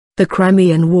The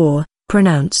Crimean War,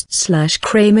 pronounced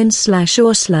 /Crimean/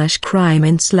 or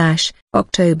 /Crimean/,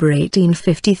 October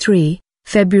 1853,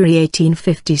 February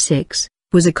 1856,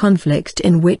 was a conflict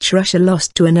in which Russia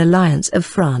lost to an alliance of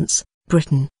France,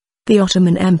 Britain, the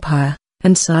Ottoman Empire,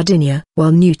 and Sardinia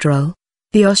while neutral.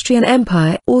 The Austrian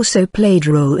Empire also played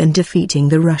a role in defeating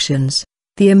the Russians.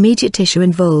 The immediate issue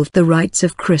involved the rights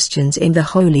of Christians in the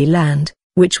Holy Land,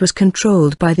 which was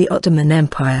controlled by the Ottoman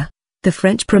Empire. The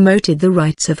French promoted the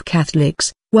rights of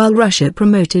Catholics, while Russia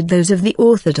promoted those of the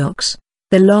Orthodox.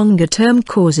 The longer-term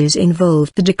causes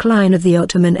involved the decline of the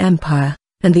Ottoman Empire,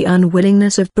 and the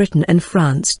unwillingness of Britain and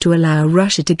France to allow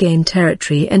Russia to gain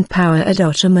territory and power at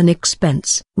Ottoman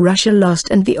expense. Russia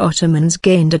lost and the Ottomans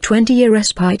gained a 20-year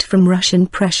respite from Russian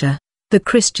pressure. The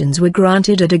Christians were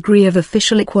granted a degree of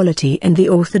official equality and the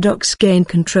Orthodox gained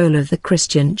control of the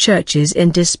Christian churches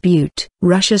in dispute.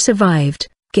 Russia survived,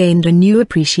 gained a new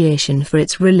appreciation for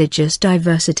its religious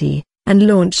diversity, and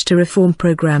launched a reform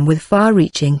program with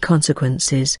far-reaching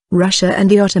consequences. Russia and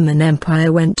the Ottoman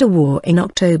Empire went to war in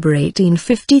October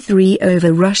 1853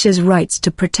 over Russia's rights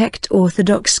to protect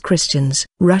Orthodox Christians.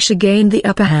 Russia gained the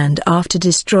upper hand after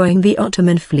destroying the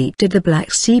Ottoman fleet at the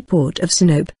Black Sea port of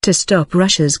Sinope. To stop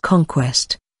Russia's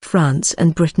conquest, France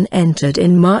and Britain entered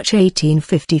in March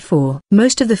 1854.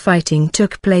 Most of the fighting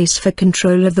took place for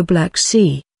control of the Black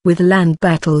Sea, with land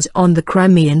battles on the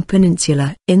Crimean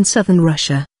Peninsula in southern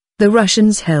Russia. The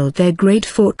Russians held their great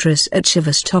fortress at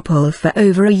Sevastopol for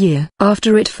over a year.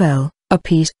 After it fell, a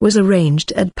peace was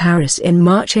arranged at Paris in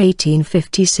March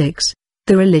 1856.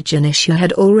 The religion issue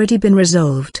had already been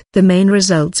resolved. The main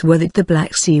results were that the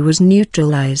Black Sea was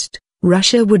neutralized,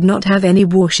 Russia would not have any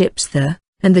warships there,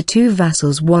 and the two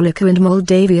vassals Wallachia and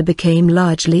Moldavia became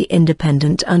largely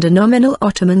independent under nominal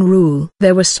Ottoman rule.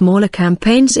 There were smaller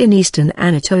campaigns in eastern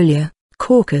Anatolia,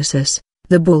 Caucasus,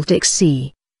 the Baltic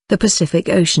Sea, the Pacific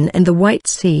Ocean and the White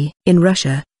Sea. In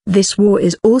Russia, this war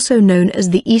is also known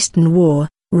as the Eastern War,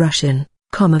 Russian,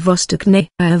 Vostoknaya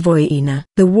Voyina.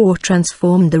 The war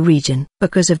transformed the region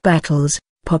because of battles,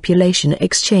 population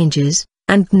exchanges,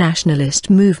 and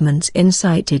nationalist movements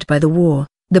incited by the war.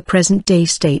 The present-day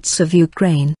states of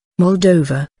Ukraine,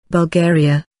 Moldova,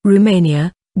 Bulgaria,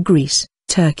 Romania, Greece,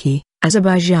 Turkey,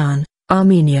 Azerbaijan,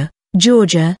 Armenia,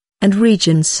 Georgia, and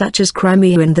regions such as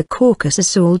Crimea and the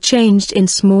Caucasus all changed in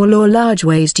small or large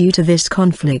ways due to this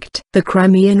conflict. The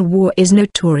Crimean War is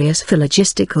notorious for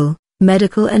logistical,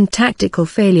 medical and tactical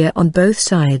failure on both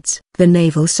sides. The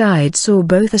naval side saw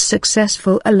both a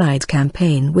successful Allied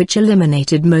campaign which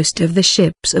eliminated most of the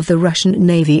ships of the Russian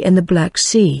Navy in the Black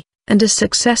Sea, and a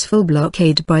successful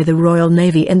blockade by the Royal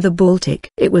Navy in the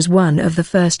Baltic. It was one of the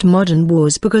first modern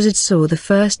wars because it saw the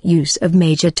first use of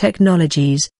major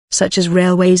technologies, such as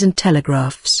railways and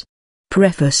telegraphs.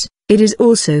 Preface: it is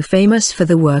also famous for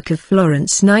the work of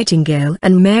Florence Nightingale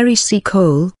and Mary C.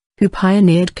 Cole, who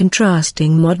pioneered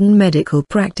contrasting modern medical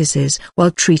practices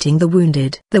while treating the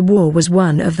wounded. The war was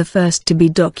one of the first to be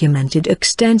documented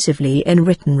extensively in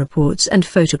written reports and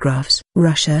photographs.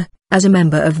 Russia, as a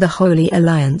member of the Holy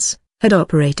Alliance, had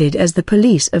operated as the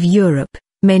police of Europe,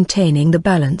 maintaining the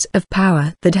balance of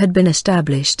power that had been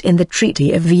established in the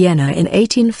Treaty of Vienna in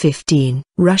 1815.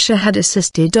 Russia had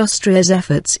assisted Austria's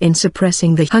efforts in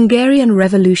suppressing the Hungarian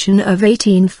Revolution of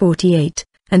 1848,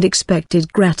 and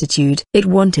expected gratitude. It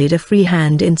wanted a free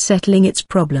hand in settling its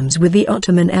problems with the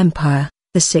Ottoman Empire,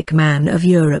 the sick man of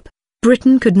Europe.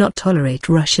 Britain could not tolerate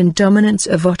Russian dominance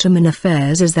of Ottoman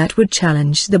affairs as that would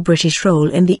challenge the British role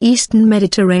in the Eastern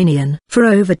Mediterranean. For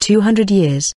over 200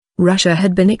 years, Russia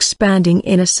had been expanding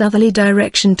in a southerly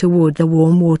direction toward the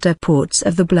warm water ports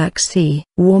of the Black Sea.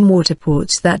 Warm water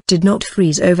ports that did not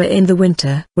freeze over in the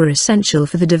winter were essential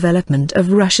for the development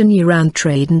of Russian year-round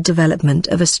trade and development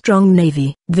of a strong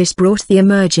navy. This brought the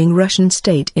emerging Russian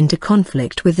state into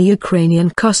conflict with the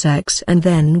Ukrainian Cossacks and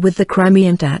then with the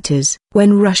Crimean Tatars.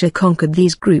 When Russia conquered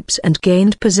these groups and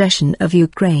gained possession of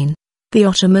Ukraine, the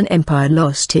Ottoman Empire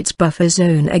lost its buffer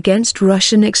zone against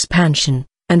Russian expansion,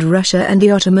 and Russia and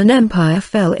the Ottoman Empire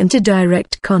fell into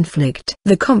direct conflict.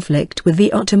 The conflict with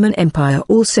the Ottoman Empire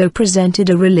also presented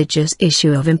a religious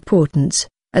issue of importance,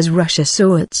 as Russia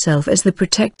saw itself as the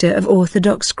protector of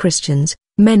Orthodox Christians,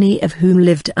 many of whom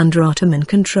lived under Ottoman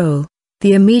control.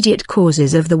 The immediate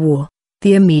causes of the war.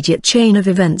 The immediate chain of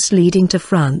events leading to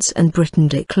France and Britain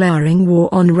declaring war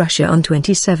on Russia on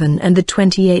 27 and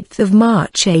 28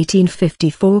 March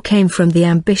 1854 came from the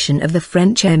ambition of the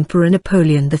French Emperor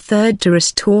Napoleon III to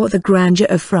restore the grandeur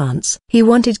of France. He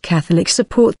wanted Catholic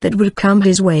support that would come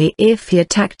his way if he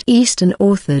attacked Eastern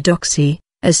Orthodoxy,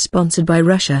 as sponsored by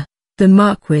Russia. The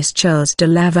Marquis Charles de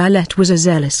la Valette was a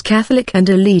zealous Catholic and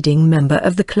a leading member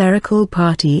of the clerical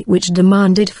party which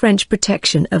demanded French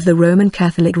protection of the Roman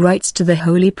Catholic rights to the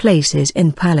holy places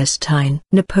in Palestine.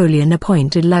 Napoleon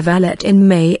appointed La Valette in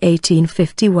May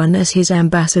 1851 as his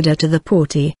ambassador to the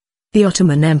Porte, the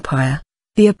Ottoman Empire.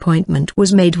 The appointment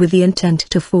was made with the intent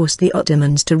to force the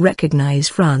Ottomans to recognize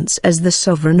France as the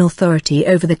sovereign authority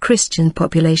over the Christian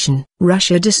population.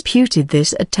 Russia disputed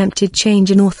this attempted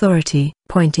change in authority,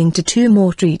 pointing to two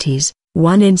more treaties,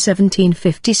 one in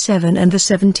 1757 and the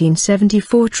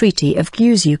 1774 Treaty of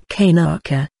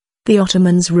Küçükçayırca. The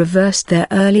Ottomans reversed their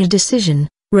earlier decision,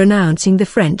 renouncing the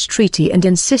French treaty and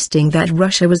insisting that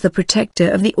Russia was the protector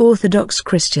of the Orthodox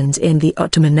Christians in the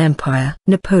Ottoman Empire.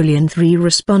 Napoleon III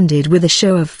responded with a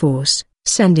show of force,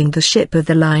 sending the ship of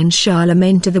the line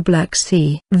Charlemagne to the Black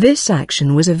Sea. This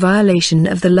action was a violation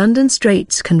of the London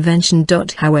Straits Convention.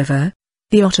 However,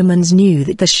 the Ottomans knew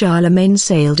that the Charlemagne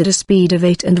sailed at a speed of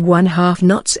 8½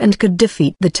 knots and could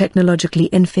defeat the technologically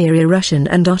inferior Russian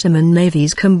and Ottoman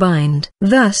navies combined.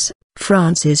 Thus,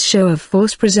 France's show of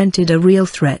force presented a real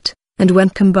threat, and when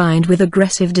combined with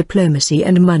aggressive diplomacy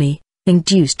and money,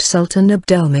 induced Sultan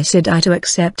Abdülmecid I to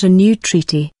accept a new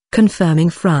treaty, confirming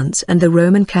France and the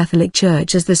Roman Catholic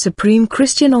Church as the supreme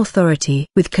Christian authority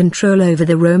with control over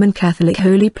the Roman Catholic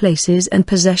holy places and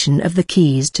possession of the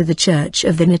keys to the Church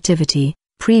of the Nativity,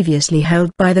 previously held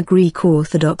by the Greek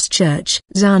Orthodox Church.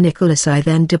 Tsar Nicholas I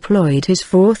then deployed his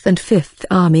 4th and 5th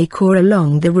Army Corps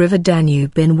along the river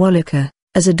Danube in Wallachia,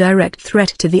 as a direct threat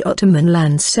to the Ottoman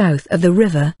lands south of the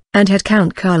river, and had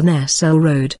Count Karl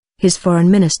Nesselrode, his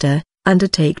foreign minister,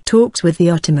 undertake talks with the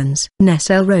Ottomans.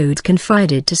 Nesselrode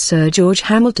confided to Sir George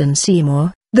Hamilton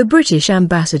Seymour, the British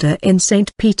ambassador in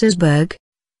St. Petersburg.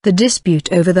 The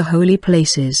dispute over the holy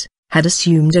places had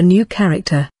assumed a new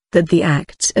character, that the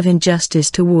acts of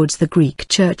injustice towards the Greek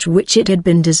Church which it had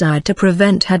been desired to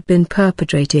prevent had been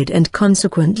perpetrated, and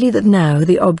consequently that now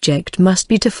the object must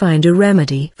be to find a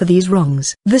remedy for these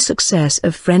wrongs. The success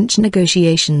of French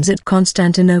negotiations at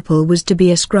Constantinople was to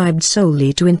be ascribed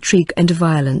solely to intrigue and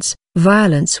violence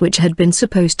which had been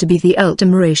supposed to be the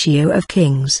ultima ratio of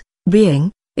kings,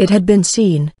 being, it had been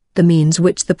seen, the means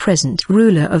which the present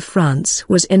ruler of France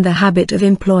was in the habit of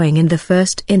employing in the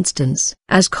first instance.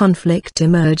 As conflict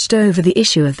emerged over the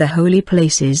issue of the holy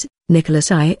places,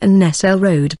 Nicholas I and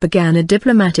Nesselrode began a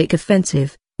diplomatic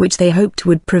offensive, which they hoped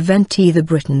would prevent either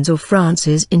Britain's or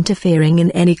France's interfering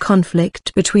in any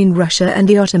conflict between Russia and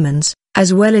the Ottomans,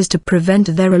 as well as to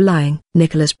prevent their allying.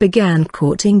 Nicholas began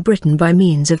courting Britain by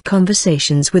means of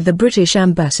conversations with the British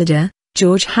ambassador,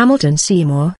 George Hamilton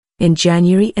Seymour, in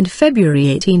January and February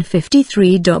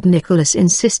 1853. Nicholas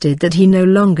insisted that he no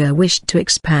longer wished to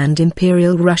expand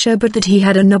Imperial Russia but that he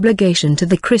had an obligation to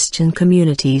the Christian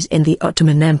communities in the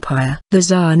Ottoman Empire. The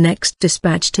Tsar next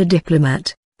dispatched a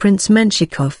diplomat, Prince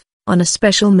Menshikov, on a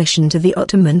special mission to the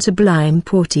Ottoman Sublime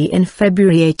Porte in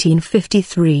February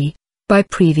 1853. By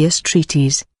previous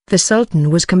treaties, the Sultan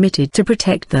was committed to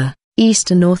protect the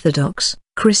Eastern Orthodox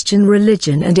Christian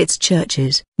religion and its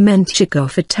churches.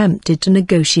 Menshikov attempted to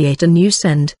negotiate a new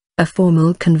Send, a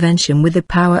formal convention with the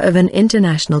power of an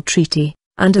international treaty,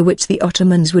 under which the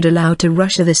Ottomans would allow to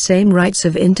Russia the same rights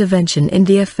of intervention in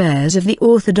the affairs of the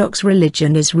Orthodox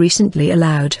religion as recently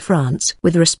allowed France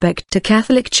with respect to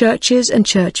Catholic churches and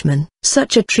churchmen.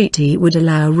 Such a treaty would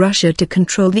allow Russia to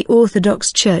control the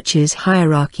Orthodox Church's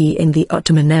hierarchy in the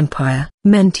Ottoman Empire.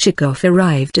 Menshikov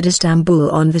arrived at Istanbul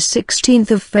on the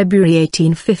 16th of February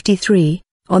 1853,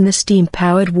 on the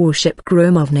steam-powered warship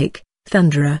Gromovnik,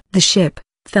 Thunderer. The ship,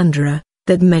 Thunderer,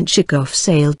 that Menshikov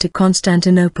sailed to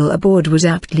Constantinople aboard was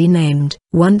aptly named.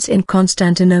 Once in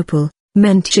Constantinople,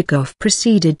 Menshikov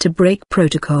proceeded to break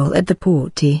protocol at the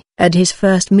Porte. At his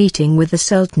first meeting with the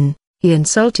Sultan, he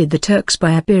insulted the Turks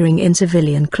by appearing in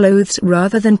civilian clothes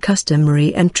rather than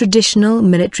customary and traditional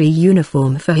military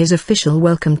uniform for his official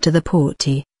welcome to the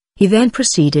Porte. He then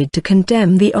proceeded to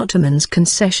condemn the Ottomans'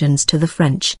 concessions to the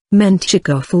French.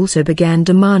 Menshikov also began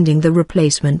demanding the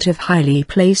replacement of highly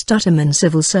placed Ottoman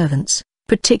civil servants,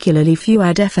 particularly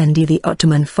Fuad Efendi, the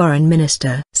Ottoman foreign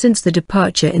minister. Since the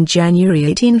departure in January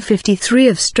 1853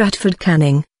 of Stratford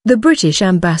Canning, the British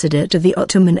ambassador to the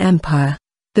Ottoman Empire,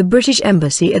 the British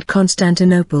embassy at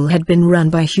Constantinople had been run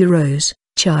by Rose,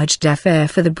 chargé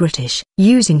d'affaires for the British.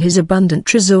 Using his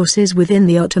abundant resources within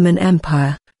the Ottoman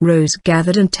Empire, Rose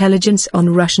gathered intelligence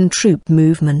on Russian troop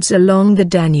movements along the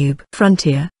Danube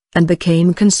frontier, and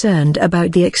became concerned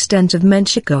about the extent of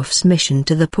Menshikov's mission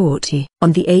to the Porte.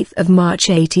 On the 8th of March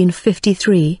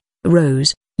 1853,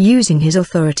 Rose, using his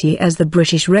authority as the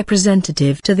British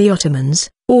representative to the Ottomans,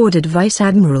 ordered Vice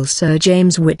Admiral Sir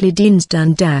James Whitley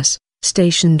Deanston Dundas,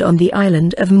 stationed on the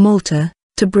island of Malta,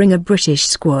 to bring a British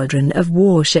squadron of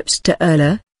warships to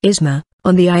Urla, Izmir,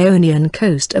 on the Ionian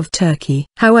coast of Turkey.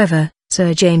 However,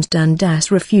 Sir James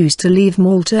Dundas refused to leave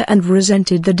Malta and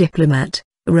resented the diplomat,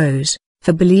 Rose,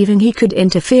 for believing he could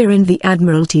interfere in the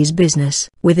Admiralty's business.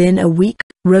 Within a week,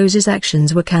 Rose's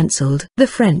actions were cancelled. The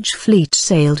French fleet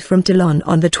sailed from Toulon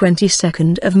on the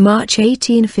 22nd of March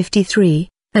 1853,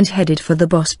 and headed for the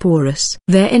Bosporus.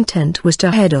 Their intent was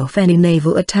to head off any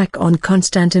naval attack on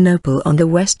Constantinople on the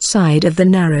west side of the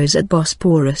Narrows at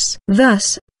Bosporus.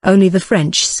 Thus, only the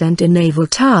French sent a naval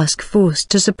task force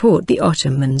to support the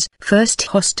Ottomans' first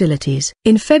hostilities.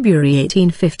 In February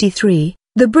 1853,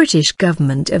 the British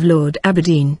government of Lord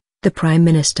Aberdeen, the Prime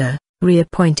Minister,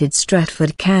 reappointed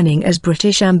Stratford Canning as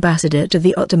British ambassador to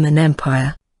the Ottoman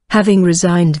Empire. Having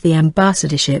resigned the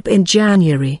ambassadorship in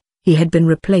January, he had been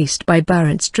replaced by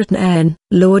Baron kraɪ́miːən.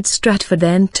 Lord Stratford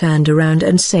then turned around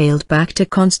and sailed back to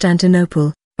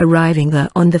Constantinople, arriving there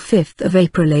on the 5th of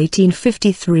April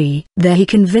 1853. There he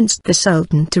convinced the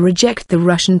Sultan to reject the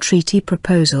Russian treaty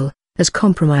proposal, as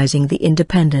compromising the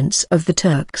independence of the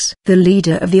Turks. The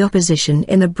leader of the opposition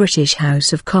in the British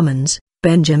House of Commons,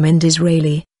 Benjamin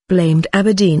Disraeli, blamed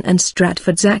Aberdeen and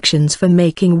Stratford's actions for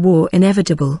making war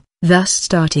inevitable, thus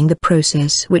starting the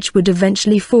process which would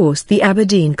eventually force the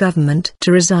Aberdeen government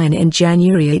to resign in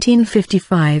January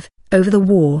 1855, over the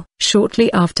war.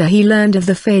 Shortly after he learned of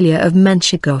the failure of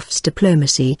Menshikoff's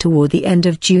diplomacy toward the end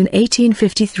of June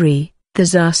 1853, the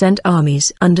Tsar sent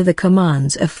armies under the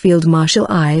commands of Field Marshal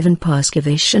Ivan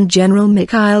Paskevich and General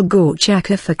Mikhail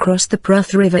Gorchakov across the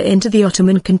Pruth River into the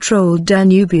Ottoman-controlled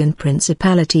Danubian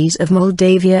principalities of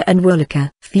Moldavia and Wallachia.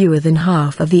 Fewer than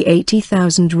half of the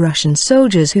 80,000 Russian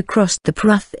soldiers who crossed the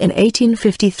Pruth in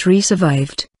 1853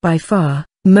 survived. By far,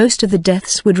 most of the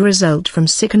deaths would result from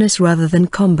sickness rather than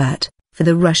combat, for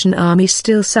the Russian army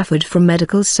still suffered from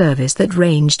medical service that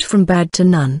ranged from bad to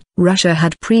none. Russia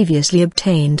had previously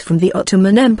obtained from the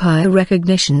Ottoman Empire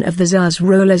recognition of the Tsar's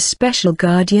role as special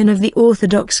guardian of the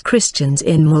Orthodox Christians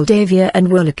in Moldavia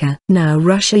and Wallachia. Now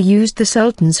Russia used the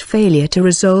Sultan's failure to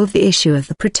resolve the issue of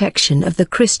the protection of the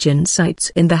Christian sites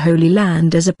in the Holy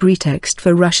Land as a pretext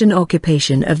for Russian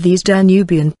occupation of these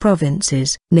Danubian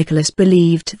provinces. Nicholas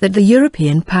believed that the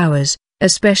European powers,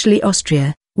 especially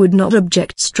Austria, would not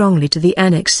object strongly to the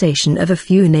annexation of a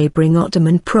few neighboring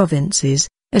Ottoman provinces,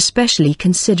 especially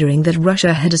considering that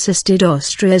Russia had assisted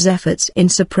Austria's efforts in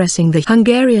suppressing the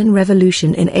Hungarian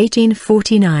Revolution in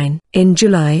 1849. In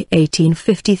July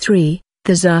 1853,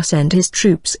 the Tsar sent his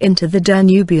troops into the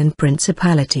Danubian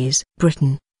principalities.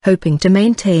 Britain, hoping to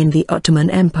maintain the Ottoman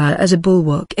Empire as a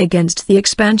bulwark against the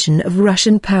expansion of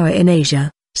Russian power in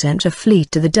Asia, sent a fleet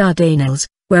to the Dardanelles,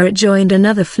 where it joined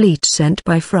another fleet sent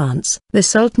by France. The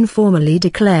Sultan formally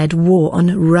declared war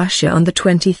on Russia on the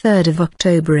 23rd of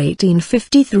October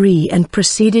 1853 and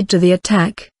proceeded to the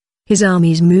attack, his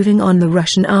armies moving on the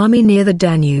Russian army near the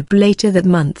Danube later that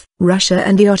month. Russia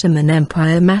and the Ottoman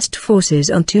Empire massed forces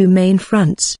on two main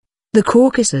fronts, the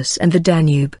Caucasus and the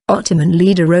Danube. Ottoman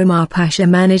leader Omar Pasha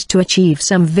managed to achieve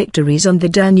some victories on the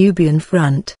Danubian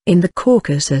front. In the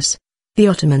Caucasus, the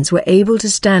Ottomans were able to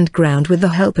stand ground with the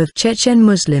help of Chechen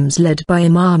Muslims led by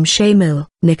Imam Shamil.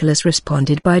 Nicholas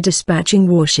responded by dispatching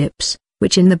warships,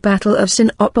 which in the Battle of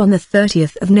Sinop on the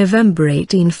 30th of November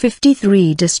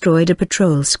 1853 destroyed a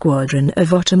patrol squadron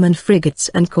of Ottoman frigates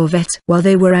and corvettes while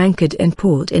they were anchored in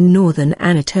port in northern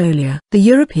Anatolia. The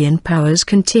European powers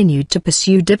continued to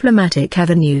pursue diplomatic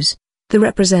avenues. The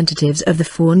representatives of the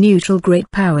four neutral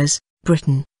great powers,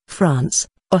 Britain, France,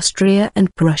 Austria and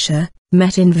Prussia,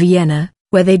 met in Vienna,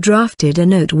 where they drafted a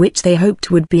note which they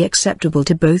hoped would be acceptable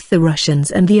to both the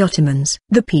Russians and the Ottomans.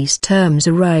 The peace terms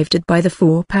arrived at by the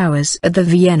four powers at the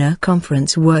Vienna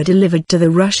Conference were delivered to the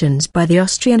Russians by the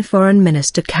Austrian Foreign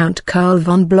Minister Count Karl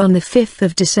von Blö on the 5th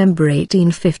of December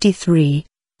 1853.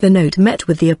 The note met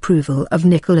with the approval of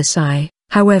Nicholas I.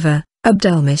 However,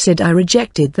 Abdülmecid I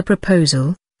rejected the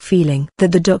proposal, feeling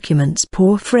that the document's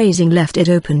poor phrasing left it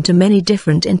open to many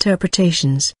different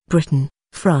interpretations. Britain,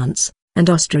 France, and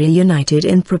Austria united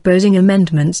in proposing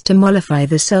amendments to mollify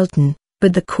the Sultan,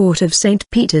 but the court of St.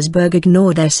 Petersburg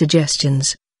ignored their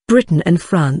suggestions. Britain and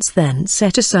France then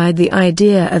set aside the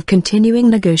idea of continuing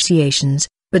negotiations,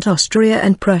 but Austria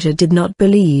and Prussia did not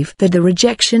believe that the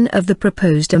rejection of the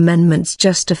proposed amendments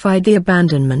justified the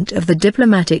abandonment of the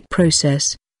diplomatic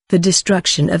process. The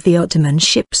destruction of the Ottoman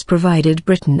ships provided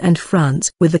Britain and France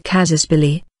with the casus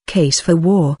belli, case for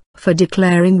war, for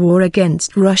declaring war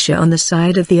against Russia on the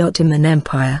side of the Ottoman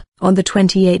Empire. On the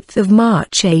 28th of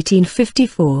March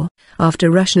 1854,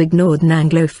 after Russia ignored an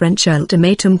Anglo-French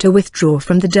ultimatum to withdraw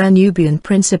from the Danubian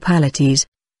principalities,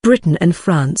 Britain and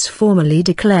France formally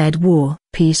declared war.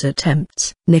 Peace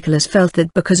attempts. Nicholas felt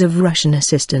that because of Russian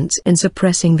assistance in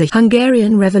suppressing the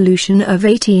Hungarian Revolution of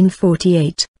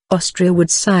 1848, Austria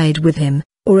would side with him,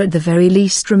 or at the very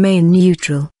least remain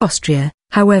neutral. Austria,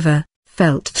 however,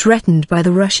 felt threatened by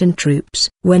the Russian troops.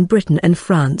 When Britain and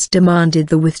France demanded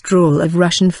the withdrawal of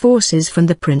Russian forces from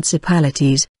the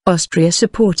principalities, Austria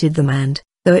supported them and,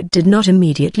 though it did not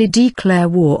immediately declare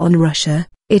war on Russia,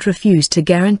 it refused to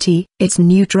guarantee its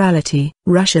neutrality.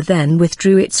 Russia then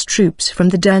withdrew its troops from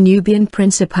the Danubian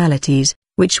principalities,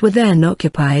 which were then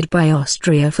occupied by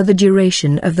Austria for the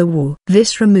duration of the war.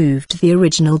 This removed the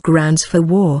original grounds for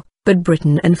war, but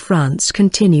Britain and France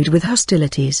continued with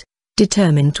hostilities.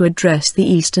 Determined to address the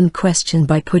Eastern question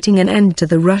by putting an end to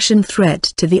the Russian threat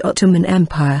to the Ottoman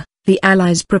Empire, the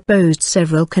Allies proposed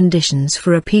several conditions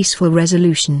for a peaceful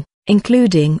resolution,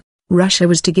 including: Russia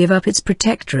was to give up its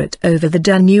protectorate over the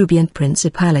Danubian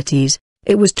principalities,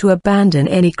 it was to abandon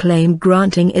any claim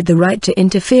granting it the right to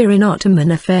interfere in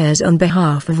Ottoman affairs on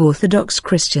behalf of Orthodox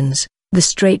Christians. The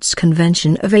Straits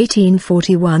Convention of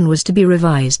 1841 was to be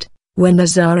revised. When the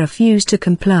Tsar refused to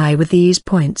comply with these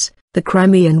points, the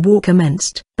Crimean War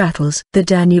commenced. Battles. The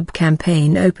Danube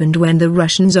campaign opened when the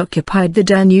Russians occupied the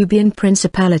Danubian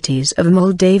principalities of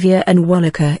Moldavia and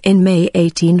Wallachia in May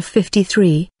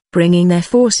 1853. Bringing their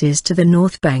forces to the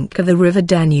north bank of the river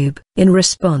Danube. In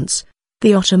response,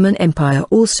 the Ottoman Empire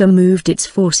also moved its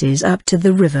forces up to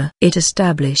the river. It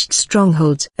established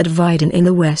strongholds at Vidin in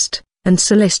the west, and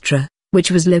Silistra, which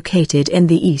was located in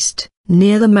the east,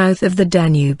 near the mouth of the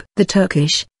Danube. The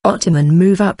Turkish, Ottoman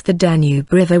move up the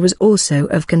Danube River was also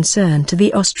of concern to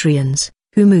the Austrians,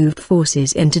 who moved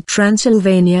forces into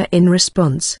Transylvania in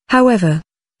response. However,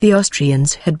 the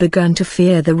Austrians had begun to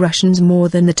fear the Russians more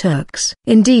than the Turks.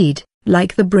 Indeed,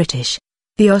 like the British,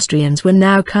 the Austrians were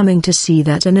now coming to see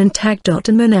that an intact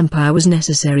Ottoman Empire was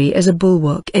necessary as a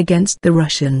bulwark against the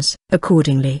Russians.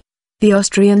 Accordingly, the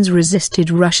Austrians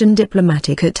resisted Russian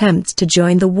diplomatic attempts to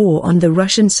join the war on the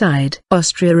Russian side.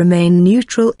 Austria remained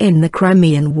neutral in the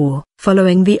Crimean War.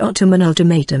 Following the Ottoman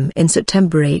ultimatum in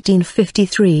September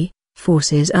 1853,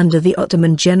 forces under the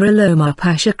Ottoman General Omar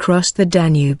Pasha crossed the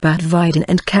Danube at Vidin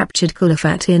and captured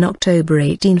Caliphate in October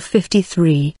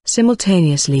 1853.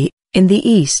 Simultaneously, in the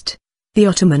east, the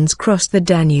Ottomans crossed the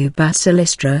Danube at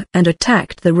Silistra and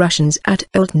attacked the Russians at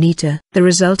Oltnita. The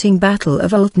resulting Battle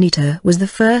of Oltnita was the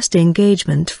first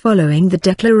engagement following the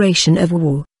declaration of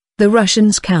war. The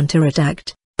Russians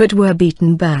counterattacked, but were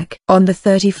beaten back. On the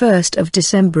 31st of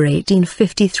December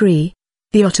 1853,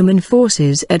 the Ottoman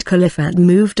forces at Caliphate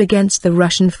moved against the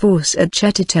Russian force at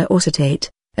Chetita Orsitate,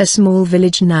 a small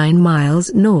village 9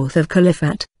 miles north of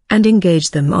Caliphate, and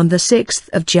engaged them on the 6th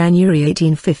of January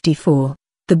 1854.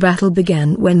 The battle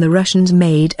began when the Russians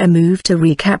made a move to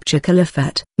recapture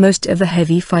Caliphate. Most of the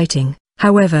heavy fighting,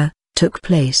 however, took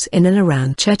place in and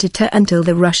around Chetita until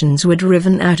the Russians were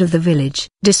driven out of the village.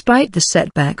 Despite the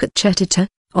setback at Chetita,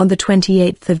 on the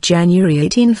 28th of January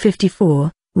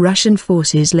 1854, Russian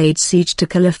forces laid siege to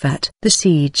Caliphate. The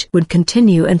siege would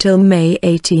continue until May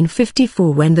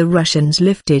 1854 when the Russians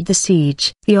lifted the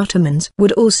siege. The Ottomans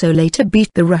would also later beat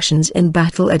the Russians in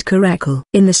battle at Caracal.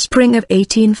 In the spring of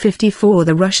 1854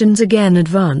 the Russians again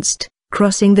advanced,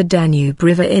 crossing the Danube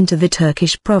River into the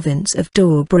Turkish province of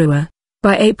Dobrua.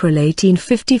 By April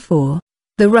 1854,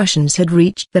 the Russians had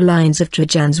reached the lines of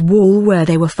Trajan's Wall where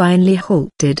they were finally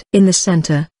halted. In the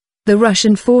center, the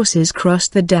Russian forces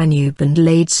crossed the Danube and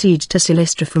laid siege to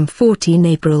Silistra from 14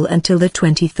 April until the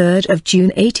 23rd of June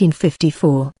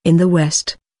 1854. In the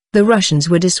west, the Russians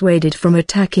were dissuaded from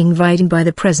attacking Vidin by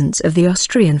the presence of the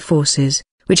Austrian forces,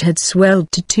 which had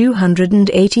swelled to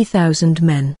 280,000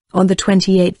 men. On the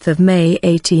 28th of May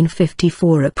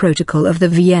 1854 a protocol of the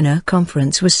Vienna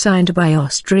Conference was signed by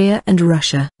Austria and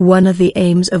Russia. One of the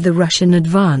aims of the Russian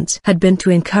advance had been to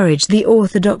encourage the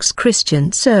Orthodox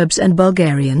Christian Serbs and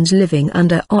Bulgarians living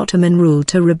under Ottoman rule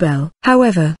to rebel.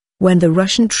 However, when the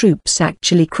Russian troops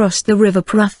actually crossed the river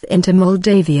Pruth into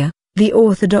Moldavia, the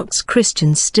Orthodox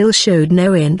Christians still showed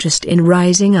no interest in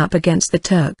rising up against the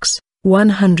Turks.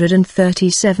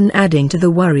 137 Adding to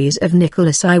the worries of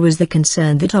Nicholas I was the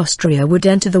concern that Austria would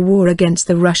enter the war against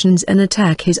the Russians and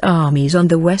attack his armies on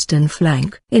the western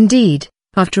flank. Indeed,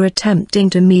 after attempting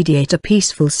to mediate a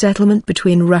peaceful settlement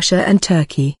between Russia and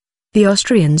Turkey, the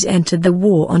Austrians entered the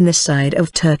war on the side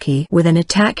of Turkey with an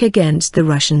attack against the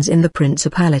Russians in the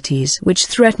principalities which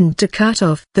threatened to cut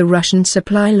off the Russian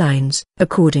supply lines.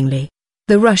 Accordingly,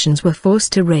 the Russians were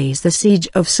forced to raise the siege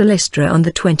of Silistra on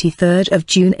the 23rd of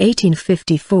June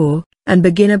 1854, and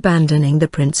begin abandoning the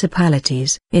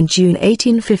principalities. In June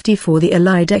 1854 the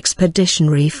Allied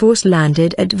Expeditionary Force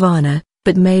landed at Varna,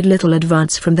 but made little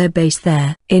advance from their base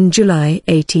there. In July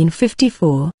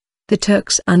 1854, the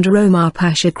Turks under Omar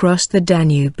Pasha crossed the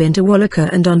Danube into Wallachia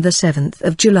and on the 7th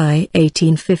of July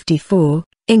 1854,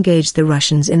 engaged the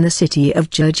Russians in the city of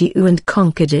Giurgiu and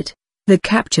conquered it. The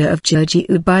capture of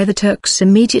Giurgiu by the Turks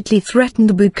immediately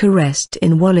threatened Bucharest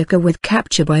in Wallachia with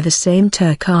capture by the same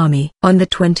Turk army. On the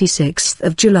 26th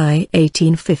of July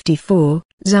 1854,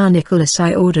 Tsar Nicholas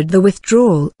I ordered the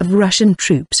withdrawal of Russian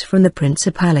troops from the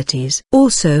principalities.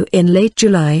 Also in late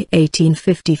July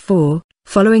 1854,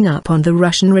 following up on the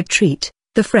Russian retreat,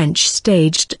 the French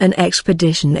staged an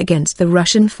expedition against the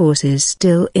Russian forces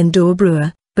still in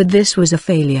Dobrua, but this was a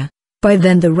failure. By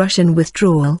then the Russian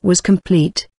withdrawal was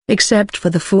complete, except for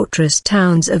the fortress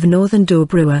towns of northern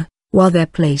Dobrua, while their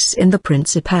place in the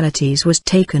principalities was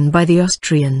taken by the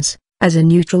Austrians, as a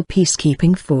neutral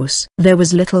peacekeeping force. There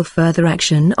was little further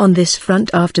action on this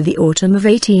front after the autumn of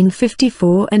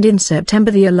 1854, and in September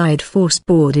the Allied force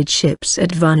boarded ships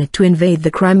at Varna to invade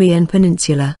the Crimean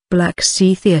Peninsula. Black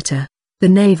Sea Theatre. The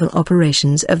naval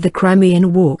operations of the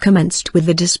Crimean War commenced with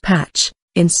the dispatch,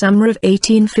 in summer of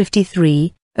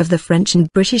 1853, of the French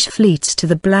and British fleets to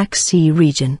the Black Sea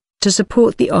region, to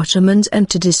support the Ottomans and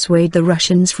to dissuade the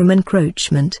Russians from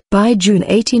encroachment. By June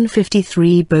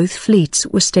 1853 both fleets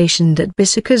were stationed at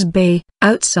Byzacus Bay,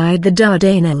 outside the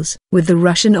Dardanelles. With the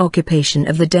Russian occupation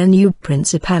of the Danube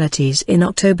principalities in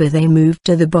October they moved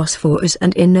to the Bosphorus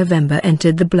and in November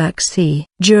entered the Black Sea.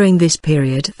 During this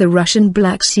period the Russian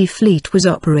Black Sea Fleet was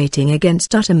operating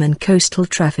against Ottoman coastal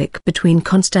traffic between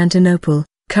Constantinople,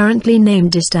 currently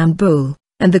named Istanbul,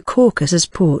 and the Caucasus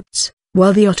ports,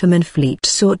 while the Ottoman fleet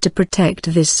sought to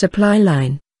protect this supply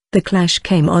line. The clash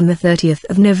came on the 30th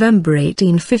of November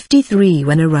 1853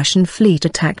 when a Russian fleet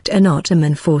attacked an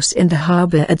Ottoman force in the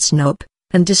harbour at Snop,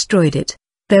 and destroyed it.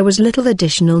 There was little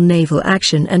additional naval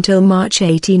action until March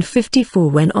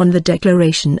 1854 when on the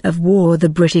declaration of war the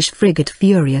British frigate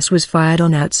Furious was fired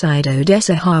on outside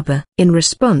Odessa harbour. In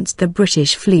response the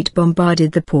British fleet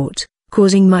bombarded the port,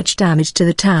 causing much damage to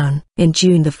the town. In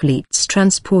June the fleets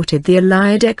transported the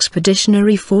Allied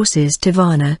expeditionary forces to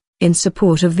Varna, in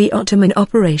support of the Ottoman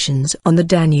operations on the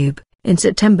Danube. In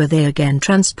September they again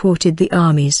transported the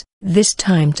armies, this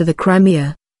time to the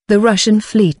Crimea. The Russian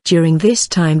fleet during this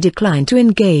time declined to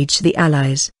engage the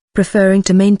Allies, preferring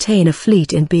to maintain a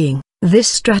fleet in being. This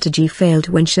strategy failed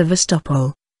when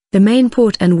Sevastopol, the main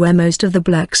port and where most of the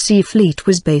Black Sea Fleet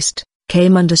was based,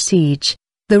 came under siege.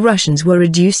 The Russians were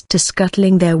reduced to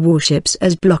scuttling their warships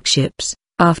as block ships,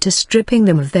 after stripping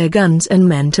them of their guns and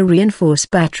men to reinforce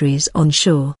batteries on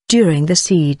shore. During the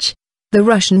siege, the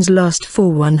Russians lost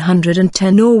 4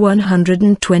 110 or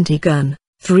 120 gun,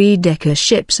 3-decker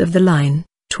ships of the line,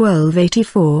 12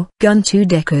 84-gun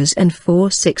 2-deckers and 4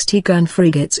 60-gun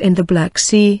frigates in the Black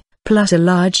Sea, plus a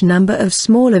large number of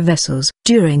smaller vessels.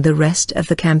 During the rest of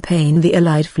the campaign the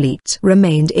Allied fleets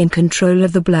remained in control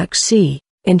of the Black Sea,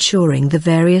 ensuring the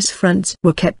various fronts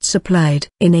were kept supplied.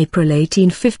 In April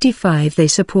 1855 they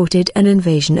supported an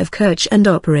invasion of Kerch and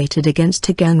operated against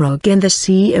Taganrog in the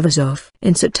Sea of Azov.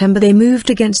 In September they moved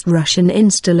against Russian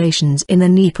installations in the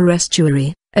Dnieper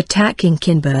estuary, attacking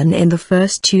Kinburn in the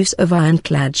first use of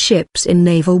ironclad ships in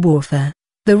naval warfare.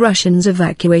 The Russians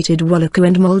evacuated Wallachia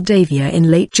and Moldavia in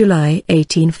late July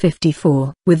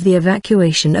 1854. With the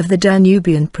evacuation of the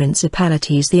Danubian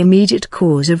principalities the immediate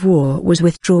cause of war was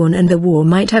withdrawn and the war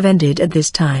might have ended at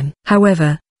this time.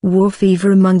 However, war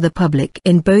fever among the public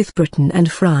in both Britain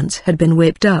and France had been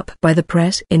whipped up by the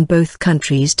press in both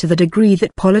countries to the degree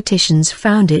that politicians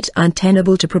found it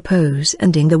untenable to propose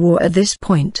ending the war at this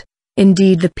point.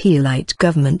 Indeed the Peelite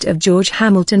government of George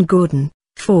Hamilton Gordon,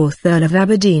 4th Earl of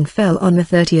Aberdeen, fell on the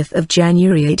 30th of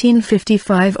January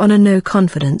 1855 on a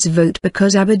no-confidence vote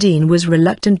because Aberdeen was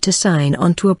reluctant to sign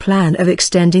on to a plan of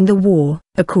extending the war.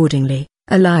 Accordingly,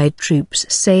 Allied troops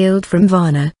sailed from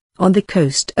Varna, on the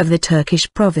coast of the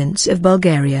Turkish province of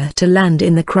Bulgaria, to land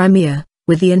in the Crimea,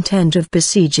 with the intent of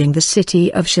besieging the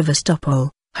city of Sevastopol,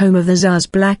 home of the Tsar's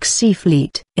Black Sea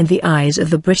Fleet. In the eyes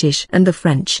of the British and the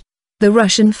French, the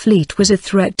Russian fleet was a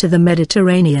threat to the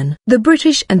Mediterranean. The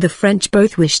British and the French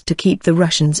both wished to keep the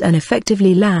Russians an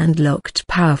effectively landlocked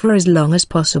power for as long as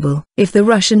possible. If the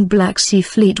Russian Black Sea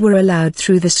Fleet were allowed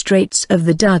through the Straits of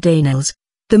the Dardanelles,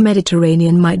 the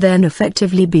Mediterranean might then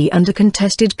effectively be under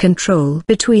contested control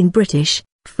between British,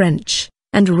 French,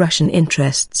 and Russian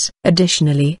interests.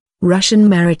 Additionally, Russian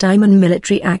maritime and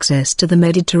military access to the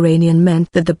Mediterranean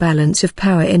meant that the balance of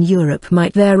power in Europe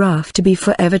might thereafter be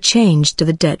forever changed to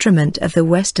the detriment of the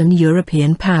Western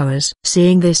European powers.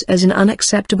 Seeing this as an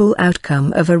unacceptable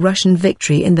outcome of a Russian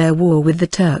victory in their war with the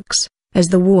Turks, as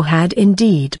the war had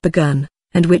indeed begun,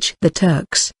 and which the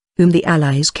Turks, whom the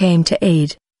Allies came to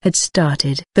aid, had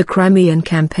started. The Crimean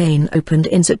campaign opened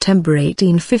in September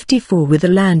 1854 with the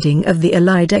landing of the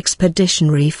Allied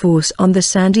expeditionary force on the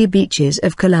sandy beaches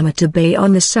of Kalamata Bay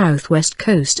on the southwest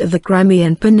coast of the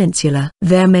Crimean Peninsula.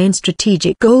 Their main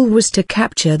strategic goal was to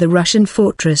capture the Russian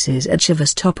fortresses at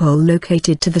Sevastopol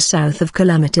located to the south of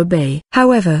Kalamata Bay.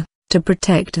 However, to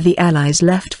protect the Allies'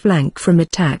 left flank from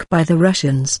attack by the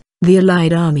Russians, the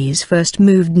Allied armies first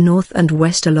moved north and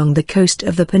west along the coast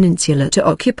of the peninsula to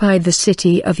occupy the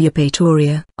city of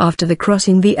Eupatoria. After the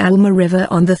crossing the Alma River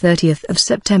on the 30th of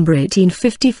September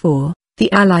 1854,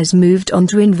 the Allies moved on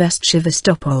to invest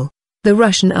Sevastopol. The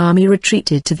Russian army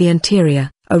retreated to the interior.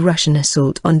 A Russian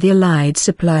assault on the Allied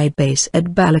supply base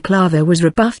at Balaclava was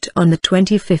rebuffed on the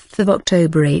 25th of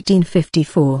October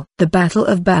 1854. The Battle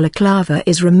of Balaclava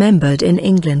is remembered in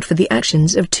England for the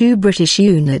actions of two British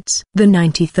units. The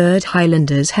 93rd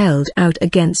Highlanders held out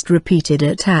against repeated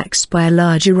attacks by a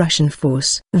larger Russian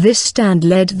force. This stand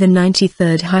led the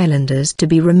 93rd Highlanders to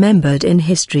be remembered in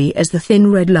history as the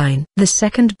Thin Red Line. The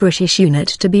second British unit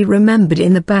to be remembered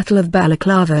in the Battle of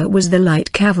Balaclava was the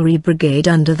Light Cavalry Brigade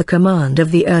under the command of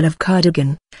the Earl of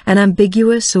Cardigan. An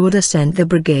ambiguous order sent the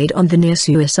brigade on the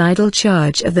near-suicidal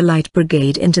charge of the Light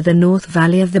Brigade into the North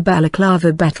Valley of the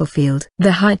Balaclava battlefield.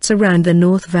 The heights around the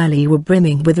North Valley were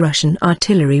brimming with Russian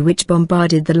artillery which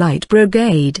bombarded the Light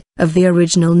Brigade. Of the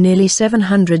original nearly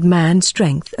 700-man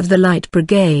strength of the Light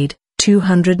Brigade,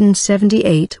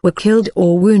 278 were killed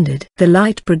or wounded. The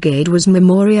Light Brigade was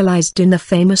memorialized in the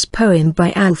famous poem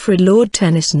by Alfred Lord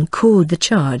Tennyson called The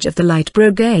Charge of the Light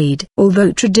Brigade.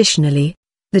 Although traditionally,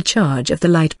 the charge of the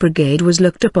Light Brigade was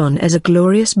looked upon as a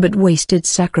glorious but wasted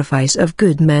sacrifice of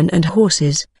good men and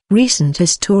horses, recent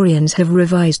historians have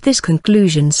revised this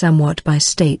conclusion somewhat by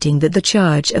stating that the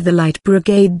charge of the Light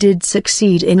Brigade did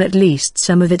succeed in at least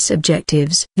some of its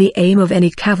objectives. The aim of any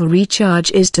cavalry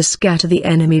charge is to scatter the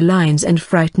enemy lines and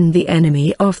frighten the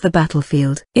enemy off the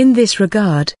battlefield. In this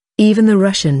regard, even the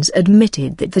Russians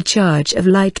admitted that the charge of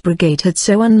Light Brigade had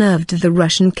so unnerved the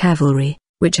Russian cavalry,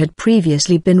 which had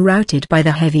previously been routed by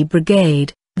the Heavy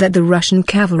Brigade, that the Russian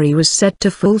cavalry was set to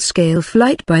full-scale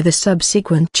flight by the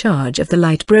subsequent charge of the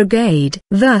Light Brigade.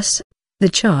 Thus, the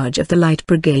charge of the Light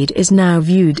Brigade is now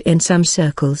viewed in some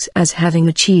circles as having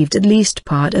achieved at least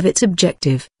part of its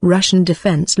objective. Russian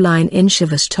defense line in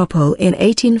Sevastopol in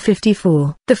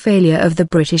 1854. The failure of the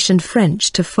British and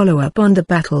French to follow up on the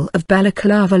Battle of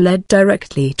Balaclava led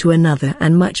directly to another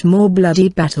and much more bloody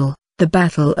battle, the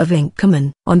Battle of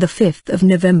Inkerman. On the 5th of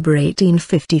November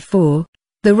 1854,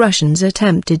 the Russians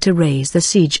attempted to raise the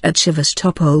siege at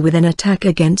Sevastopol with an attack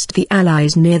against the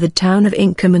Allies near the town of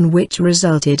Inkerman which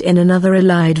resulted in another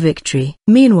Allied victory.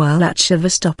 Meanwhile at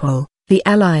Sevastopol, the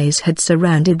Allies had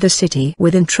surrounded the city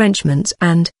with entrenchments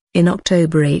and, in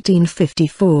October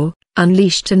 1854,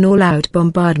 unleashed an all-out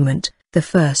bombardment, the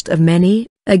first of many,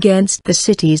 against the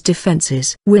city's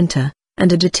defenses. Winter,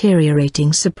 and a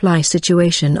deteriorating supply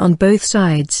situation on both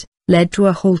sides, led to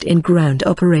a halt in ground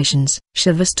operations.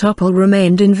 Sevastopol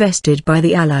remained invested by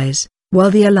the Allies,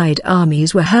 while the Allied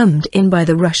armies were hemmed in by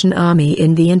the Russian army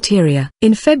in the interior.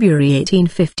 In February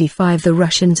 1855 the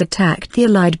Russians attacked the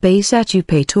Allied base at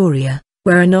Eupatoria,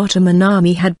 where an Ottoman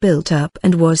army had built up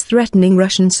and was threatening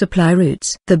Russian supply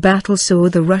routes. The battle saw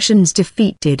the Russians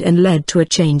defeated and led to a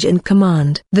change in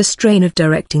command. The strain of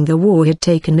directing the war had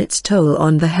taken its toll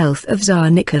on the health of Tsar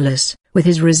Nicholas. With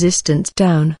his resistance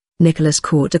down, Nicholas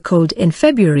caught a cold in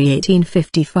February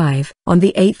 1855. On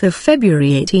the 8th of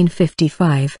February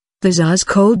 1855, the Tsar's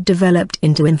cold developed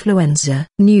into influenza.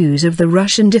 News of the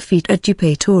Russian defeat at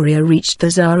Eupatoria reached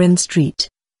the Tsar in St.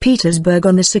 Petersburg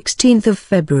on the 16th of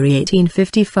February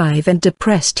 1855 and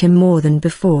depressed him more than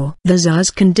before. The Tsar's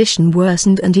condition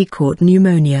worsened and he caught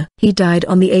pneumonia. He died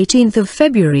on the 18th of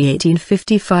February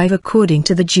 1855 according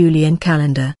to the Julian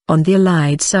calendar. On the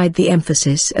Allied side the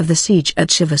emphasis of the siege at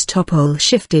Sevastopol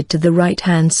shifted to the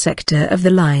right-hand sector of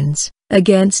the lines,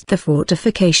 against the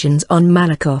fortifications on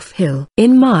Malakoff Hill.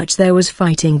 In March there was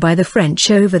fighting by the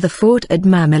French over the fort at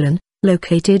Mamelen,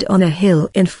 located on a hill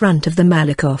in front of the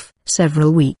Malakoff.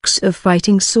 Several weeks of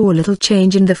fighting saw little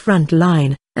change in the front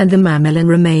line, and the Mamelen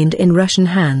remained in Russian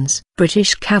hands.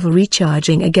 British cavalry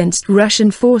charging against Russian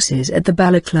forces at the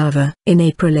Balaclava. In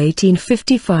April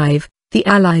 1855, the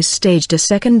Allies staged a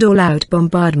second all-out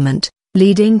bombardment,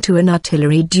 leading to an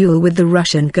artillery duel with the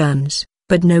Russian guns,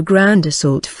 but no ground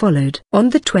assault followed. On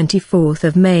the 24th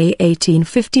of May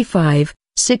 1855,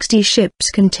 60 ships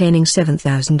containing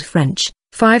 7,000 French,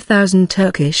 5,000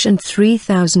 Turkish and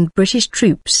 3,000 British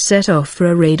troops set off for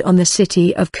a raid on the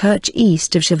city of Kerch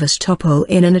east of Sevastopol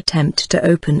in an attempt to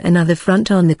open another front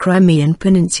on the Crimean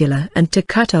Peninsula and to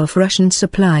cut off Russian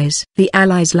supplies. The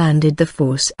Allies landed the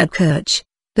force at Kerch.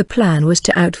 The plan was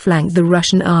to outflank the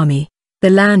Russian army. The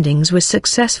landings were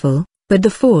successful, but the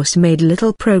force made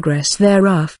little progress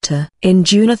thereafter. In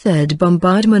June a third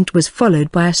bombardment was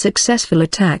followed by a successful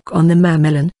attack on the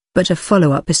Mamelon, but a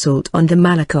follow-up assault on the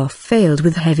Malakoff failed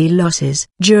with heavy losses.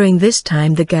 During this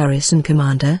time the garrison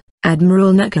commander,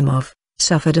 Admiral Nakhimov,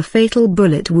 suffered a fatal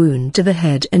bullet wound to the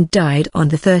head and died on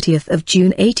the 30th of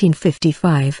June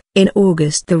 1855. In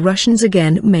August the Russians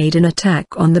again made an attack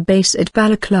on the base at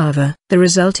Balaklava. The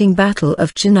resulting Battle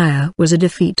of Chernaya was a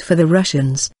defeat for the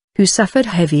Russians, who suffered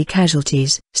heavy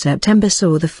casualties. September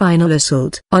saw the final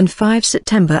assault. On 5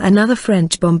 September another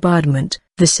French bombardment,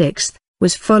 the 6th,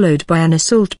 was followed by an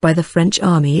assault by the French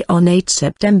army on 8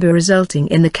 September resulting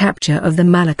in the capture of the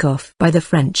Malakoff by the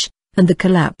French, and the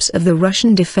collapse of the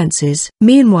Russian defenses.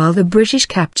 Meanwhile the British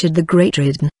captured the Great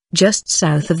Redon, just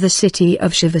south of the city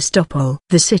of Sevastopol.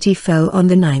 The city fell on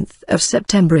the 9th of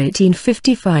September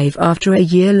 1855 after a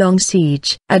year-long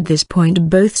siege. At this point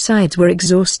both sides were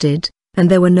exhausted, and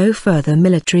there were no further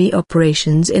military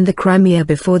operations in the Crimea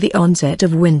before the onset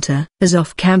of winter.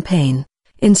 Azov Campaign.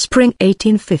 In spring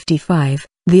 1855,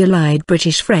 the allied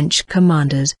British-French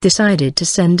commanders decided to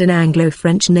send an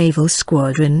Anglo-French naval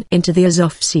squadron into the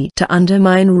Azov Sea to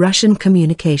undermine Russian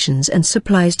communications and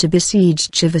supplies to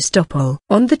besieged Sevastopol.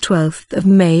 On the 12th of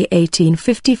May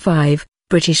 1855,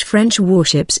 British-French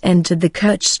warships entered the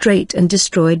Kerch Strait and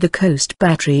destroyed the coast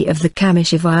battery of the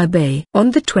Kamishevaya Bay.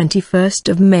 On the 21st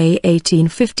of May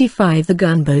 1855 the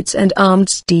gunboats and armed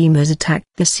steamers attacked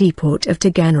the seaport of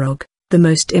Taganrog, the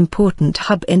most important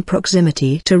hub in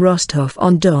proximity to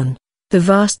Rostov-on-Don. The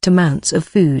vast amounts of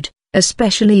food,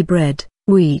 especially bread,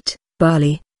 wheat,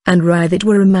 barley, and rye that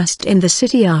were amassed in the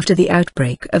city after the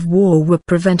outbreak of war were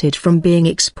prevented from being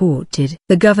exported.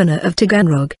 The governor of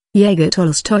Taganrog, Yegor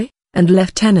Tolstoy, and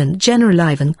Lieutenant General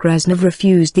Ivan Krasnov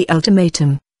refused the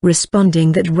ultimatum,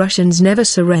 responding that Russians never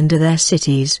surrender their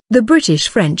cities. The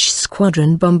British-French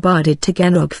squadron bombarded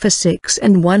Taganrog for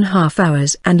 6.5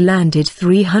 hours and landed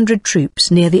 300 troops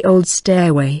near the old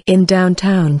stairway in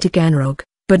downtown Taganrog,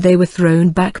 but they were thrown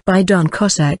back by Don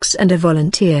Cossacks and a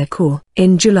volunteer corps.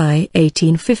 In July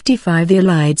 1855 the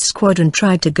Allied squadron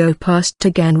tried to go past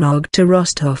Taganrog to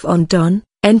Rostov-on-Don,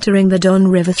 entering the Don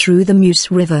River through the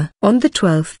Meuse River. On the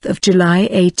 12th of July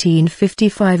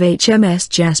 1855 HMS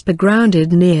Jasper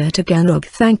grounded near Taganrog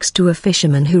thanks to a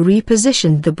fisherman who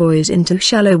repositioned the buoys into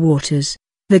shallow waters.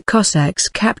 The Cossacks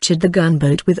captured the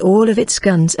gunboat with all of its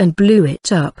guns and blew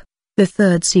it up. The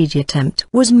third siege attempt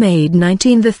was made the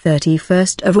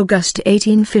 31st of August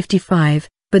 1855,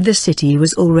 but the city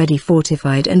was already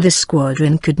fortified and the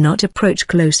squadron could not approach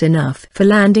close enough for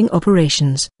landing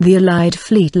operations. The Allied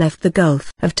fleet left the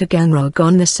Gulf of Taganrog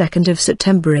on the 2nd of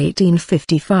September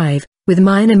 1855, with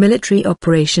minor military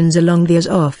operations along the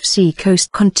Azov Sea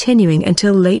coast continuing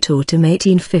until late autumn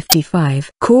 1855.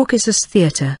 Caucasus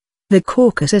Theatre. The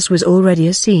Caucasus was already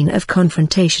a scene of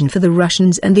confrontation for the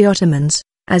Russians and the Ottomans,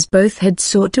 as both had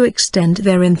sought to extend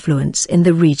their influence in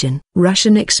the region.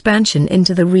 Russian expansion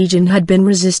into the region had been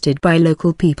resisted by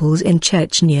local peoples in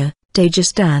Chechnya,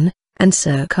 Dagestan, and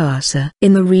Circassa.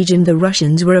 In the region the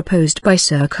Russians were opposed by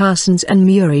Circassians and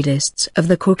Muridists of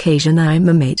the Caucasian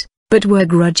Imamate, but were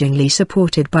grudgingly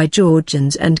supported by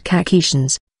Georgians and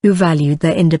Kakhetians, who valued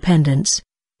their independence,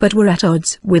 but were at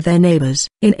odds with their neighbors.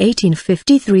 In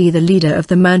 1853 the leader of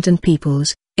the mountain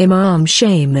peoples, Imam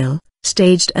Shamil,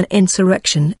 staged an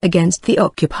insurrection against the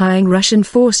occupying Russian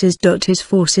forces. His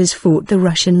forces fought the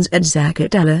Russians at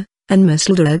Zaghatala and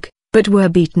Musaldurg, but were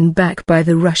beaten back by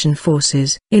the Russian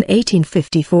forces. In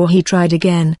 1854 he tried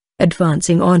again,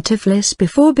 advancing on Tiflis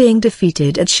before being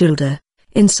defeated at Shildar.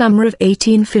 In summer of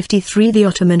 1853 the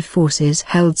Ottoman forces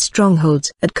held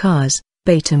strongholds at Kars,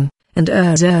 Batum, and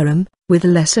Erzurum, with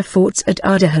lesser forts at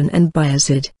Ardahan and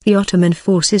Bayazid. The Ottoman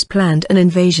forces planned an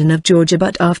invasion of Georgia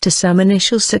but after some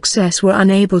initial success were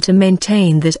unable to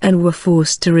maintain this and were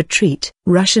forced to retreat.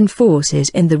 Russian forces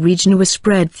in the region were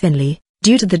spread thinly,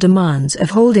 due to the demands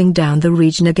of holding down the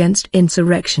region against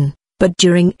insurrection, but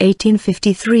during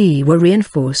 1853 were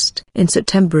reinforced. In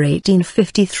September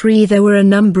 1853 there were a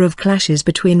number of clashes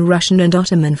between Russian and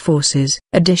Ottoman forces.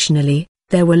 Additionally,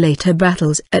 there were later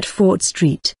battles at Fort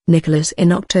St. Nicholas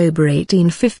in October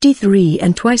 1853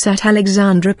 and twice at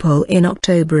Alexandropol in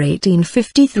October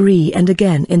 1853 and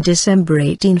again in December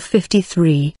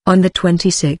 1853. On the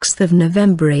 26th of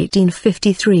November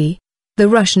 1853, The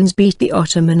Russians beat the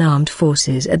Ottoman armed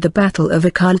forces at the Battle of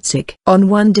Akhaltsikhe. On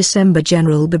 1 December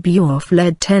General Babuov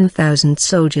led 10,000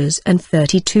 soldiers and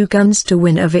 32 guns to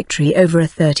win a victory over a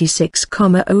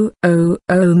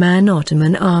 36,000-man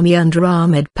Ottoman army under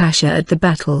Ahmed Pasha at the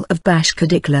Battle of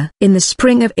Bashkadikla. In the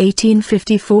spring of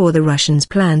 1854 the Russians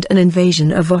planned an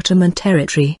invasion of Ottoman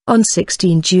territory. On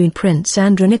 16 June Prince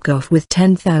Andronikov with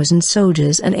 10,000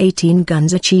 soldiers and 18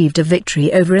 guns achieved a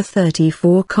victory over a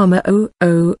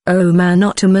 34,000-man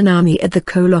Ottoman army at the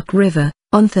Kolok River.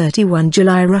 On 31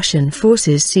 July Russian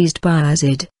forces seized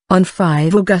Bayazid. On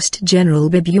 5 August General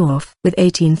Babuov with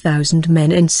 18,000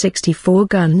 men and 64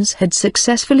 guns had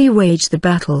successfully waged the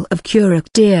Battle of Kuruk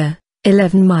Dir,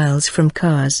 11 miles from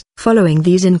Kars. Following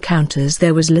these encounters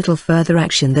there was little further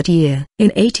action that year. In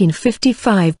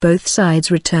 1855 both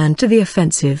sides returned to the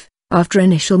offensive. After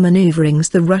initial maneuverings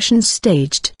the Russians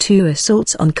staged 2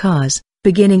 assaults on Kars,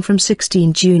 beginning from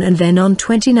 16 June and then on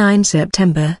 29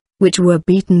 September, which were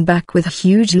beaten back with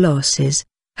huge losses.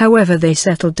 However they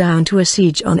settled down to a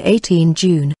siege on 18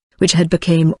 June, which had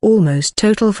become almost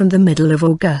total from the middle of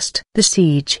August. The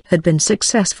siege had been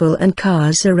successful and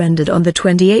Kars surrendered on the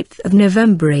 28th of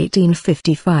November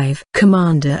 1855.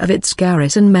 Commander of its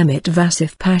garrison Mehmet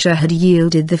Vasif Pasha had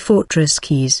yielded the fortress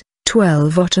keys,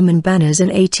 12 Ottoman banners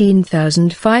and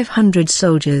 18,500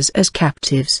 soldiers as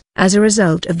captives. As a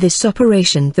result of this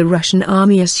operation the Russian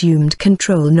army assumed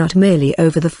control not merely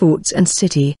over the forts and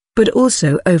city, but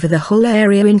also over the whole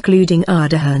area including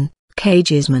Ardahan,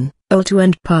 Kajisman, Ultu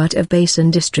and part of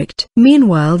Basin district.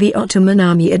 Meanwhile the Ottoman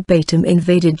army at Batum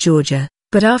invaded Georgia,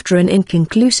 but after an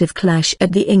inconclusive clash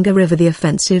at the Inga River the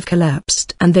offensive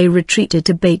collapsed and they retreated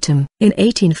to Batum. In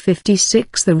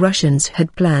 1856 the Russians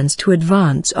had plans to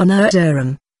advance on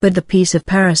Erzurum, but the Peace of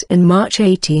Paris in March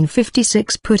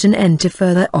 1856 put an end to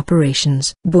further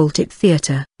operations. Baltic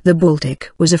Theatre. The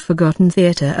Baltic was a forgotten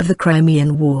theatre of the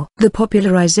Crimean War. The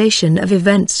popularization of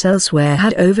events elsewhere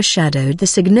had overshadowed the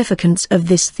significance of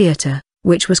this theatre,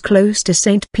 which was close to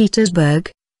St.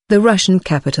 Petersburg, the Russian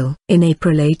capital. In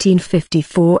April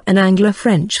 1854 an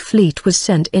Anglo-French fleet was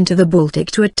sent into the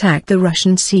Baltic to attack the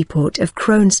Russian seaport of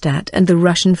Kronstadt and the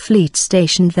Russian fleet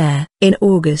stationed there. In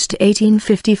August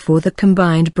 1854 the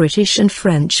combined British and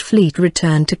French fleet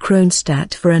returned to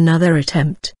Kronstadt for another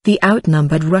attempt. The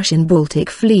outnumbered Russian Baltic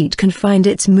fleet confined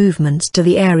its movements to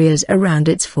the areas around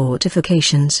its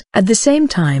fortifications. At the same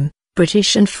time,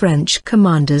 British and French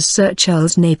commanders Sir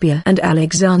Charles Napier and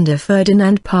Alexander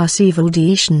Ferdinand Parseval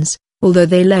d'Echens, although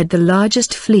they led the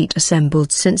largest fleet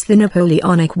assembled since the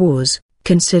Napoleonic Wars,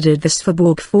 considered the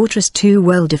Sveaborg fortress too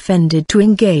well defended to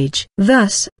engage.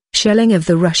 Thus, shelling of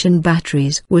the Russian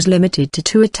batteries was limited to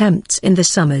 2 attempts in the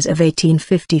summers of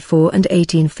 1854 and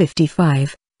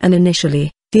 1855, and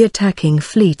initially, the attacking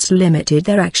fleets limited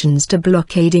their actions to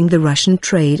blockading the Russian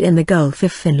trade in the Gulf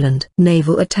of Finland.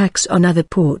 Naval attacks on other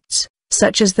ports,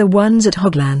 such as the ones at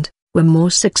Hogland, were more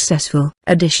successful.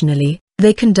 Additionally,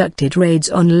 they conducted raids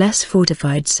on less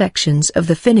fortified sections of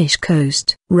the Finnish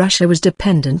coast. Russia was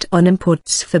dependent on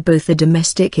imports for both the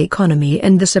domestic economy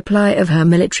and the supply of her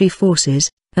military forces,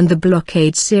 and the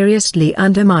blockade seriously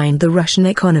undermined the Russian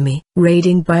economy.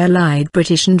 Raiding by allied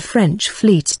British and French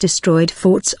fleets destroyed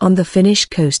forts on the Finnish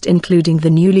coast including the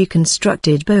newly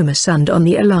constructed Bomasund on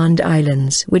the Åland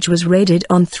Islands which was raided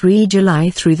on 3 July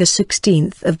through the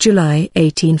 16th of July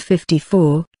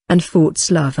 1854, and Fort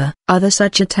Slava. Other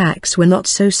such attacks were not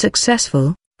so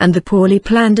successful, and the poorly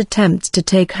planned attempts to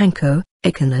take Hanko,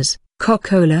 Ikanas,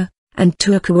 Kokkola, and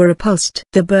Turku were repulsed.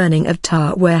 The burning of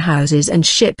tar warehouses and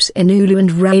ships in Oulu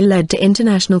and Ray led to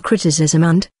international criticism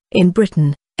and, in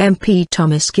Britain, MP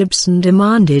Thomas Gibson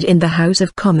demanded in the House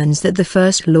of Commons that the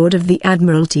First Lord of the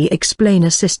Admiralty explain a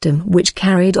system which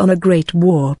carried on a great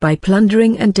war by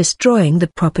plundering and destroying the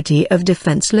property of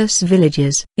defenseless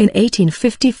villages. In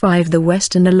 1855 the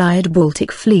Western Allied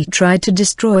Baltic Fleet tried to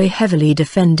destroy heavily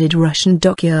defended Russian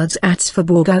dockyards at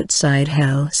Sveaborg outside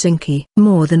Helsinki.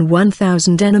 More than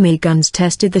 1,000 enemy guns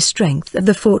tested the strength of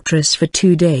the fortress for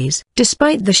 2 days.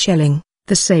 Despite the shelling,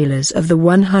 the sailors of the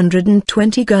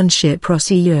 120-gun ship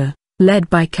Rossier, led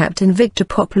by Captain Victor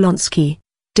Poplonsky,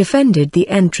 defended the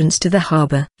entrance to the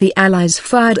harbor. The Allies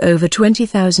fired over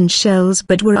 20,000 shells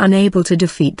but were unable to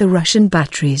defeat the Russian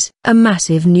batteries. A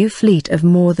massive new fleet of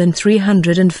more than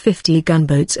 350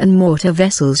 gunboats and mortar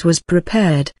vessels was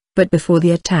prepared, but before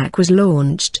the attack was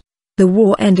launched, the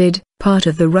war ended. Part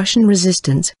of the Russian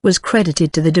resistance was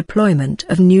credited to the deployment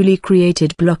of newly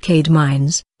created blockade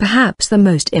mines. Perhaps the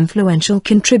most influential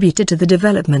contributor to the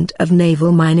development of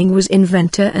naval mining was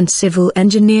inventor and civil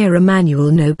engineer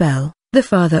Emanuel Nobel. the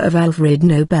father of Alfred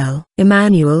Nobel.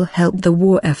 Emanuel helped the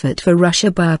war effort for Russia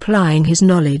by applying his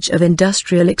knowledge of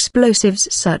industrial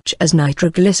explosives such as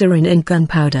nitroglycerin and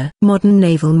gunpowder. Modern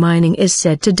naval mining is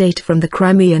said to date from the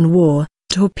Crimean War.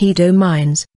 Torpedo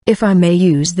mines, if I may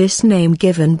use this name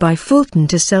given by Fulton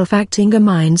to self-acting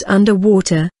mines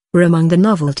underwater, were among the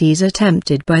novelties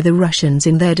attempted by the Russians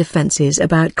in their defenses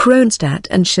about Kronstadt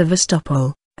and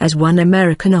Sevastopol, as one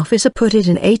American officer put it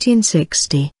in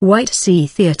 1860. White Sea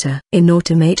Theatre. In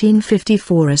autumn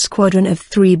 1854, a squadron of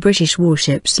 3 British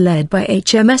warships led by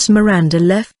HMS Miranda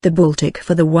left the Baltic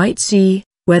for the White Sea,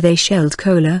 where they shelled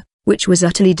Kola, which was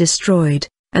utterly destroyed,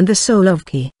 and the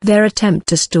Solovki. Their attempt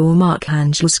to storm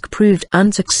Arkhangelsk proved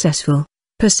unsuccessful.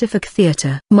 Pacific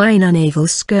Theatre. Minor naval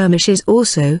skirmishes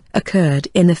also occurred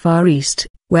in the Far East,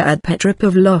 where at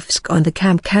Petropavlovsk on the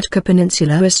Kamchatka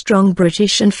Peninsula a strong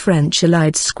British and French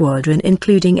allied squadron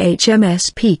including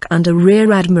HMS Peak under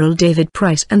Rear Admiral David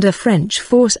Price and a French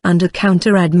force under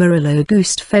Counter-Admiral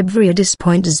Auguste Febvrier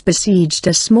Pointers besieged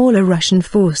a smaller Russian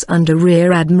force under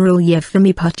Rear Admiral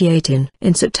Yevgeny Putyatin.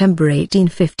 In September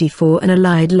 1854 an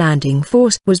Allied landing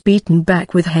force was beaten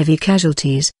back with heavy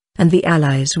casualties, and the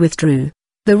Allies withdrew.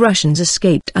 The Russians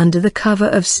escaped under the cover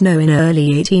of snow in early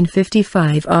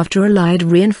 1855 after Allied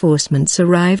reinforcements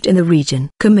arrived in the region.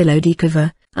 Camillo di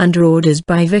Cava, under orders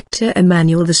by Victor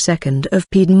Emmanuel II of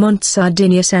Piedmont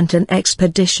Sardinia, sent an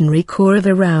expeditionary corps of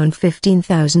around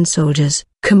 15,000 soldiers,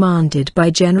 commanded by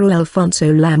General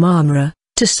Alfonso La Marmora,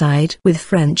 to side with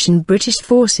French and British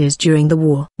forces during the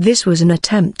war. This was an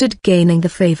attempt at gaining the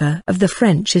favor of the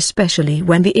French, especially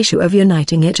when the issue of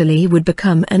uniting Italy would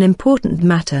become an important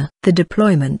matter. The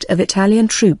deployment of Italian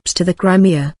troops to the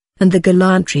Crimea, and the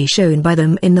gallantry shown by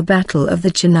them in the Battle of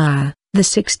the Chernaya, the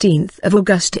 16th of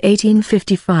August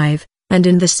 1855, and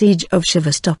in the siege of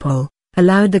Sevastopol,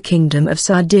 allowed the Kingdom of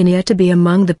Sardinia to be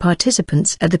among the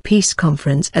participants at the peace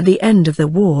conference at the end of the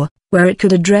war, where it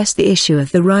could address the issue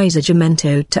of the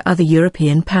risorgimento to other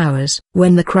European powers.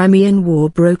 When the Crimean War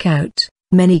broke out,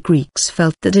 many Greeks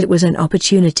felt that it was an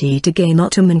opportunity to gain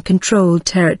Ottoman-controlled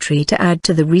territory to add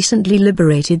to the recently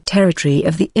liberated territory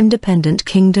of the independent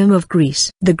Kingdom of Greece.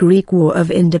 The Greek War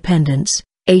of Independence,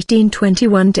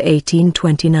 1821 to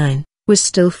 1829, was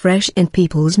still fresh in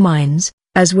people's minds,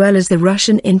 as well as the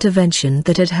Russian intervention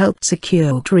that had helped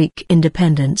secure Greek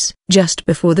independence. Just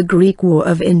before the Greek War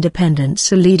of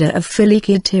Independence, a leader of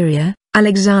Philokateria,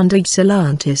 Alexander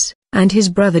Ypsilantis, and his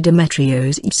brother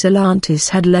Demetrios Ypsilantis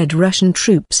had led Russian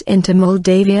troops into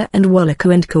Moldavia and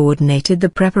Wallachia and coordinated the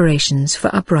preparations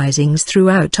for uprisings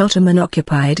throughout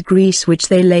Ottoman-occupied Greece, which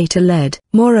they later led.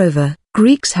 Moreover,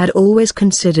 Greeks had always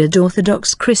considered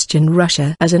Orthodox Christian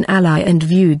Russia as an ally and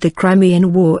viewed the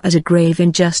Crimean War as a grave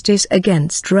injustice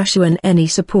against Russia and any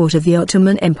support of the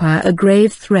Ottoman Empire a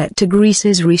grave threat to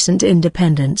Greece's recent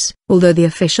independence. Although the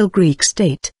official Greek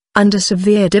state, under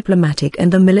severe diplomatic and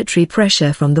the military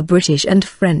pressure from the British and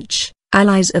French,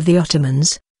 allies of the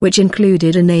Ottomans, which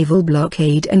included a naval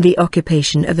blockade and the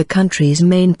occupation of the country's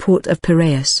main port of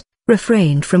Piraeus,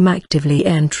 refrained from actively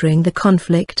entering the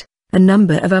conflict, a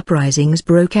number of uprisings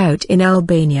broke out in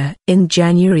Albania in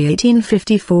January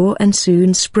 1854 and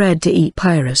soon spread to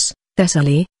Epirus,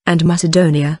 Thessaly, and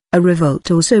Macedonia. A revolt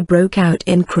also broke out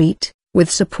in Crete, with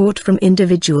support from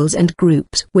individuals and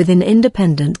groups within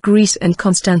independent Greece and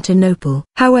Constantinople.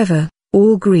 However,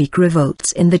 all Greek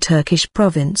revolts in the Turkish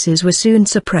provinces were soon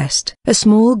suppressed. A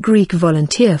small Greek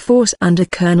volunteer force under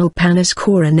Colonel Panis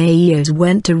Koronaios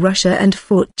went to Russia and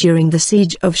fought during the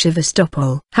siege of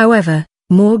Sevastopol. However,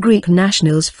 more Greek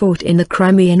nationals fought in the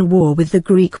Crimean War with the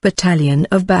Greek battalion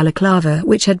of Balaclava,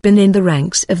 which had been in the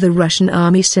ranks of the Russian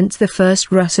army since the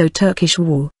First Russo-Turkish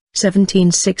War,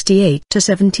 1768 to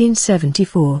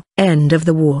 1774. End of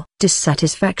the war.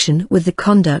 Dissatisfaction with the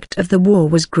conduct of the war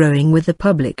was growing with the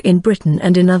public in Britain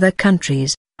and in other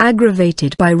countries,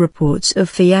 aggravated by reports of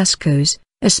fiascos,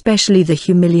 especially the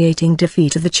humiliating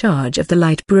defeat of the Charge of the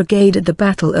Light Brigade at the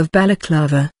Battle of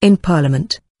Balaclava. In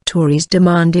Parliament, Tories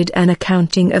demanded an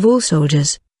accounting of all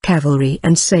soldiers, cavalry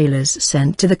and sailors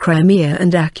sent to the Crimea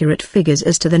and accurate figures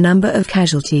as to the number of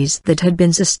casualties that had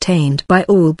been sustained by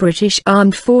all British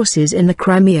armed forces in the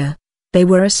Crimea. They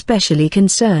were especially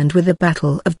concerned with the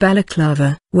Battle of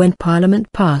Balaclava. When Parliament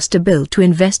passed a bill to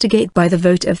investigate by the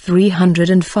vote of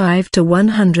 305 to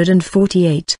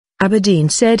 148, Aberdeen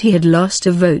said he had lost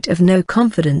a vote of no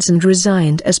confidence and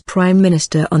resigned as Prime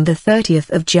Minister on the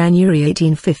 30th of January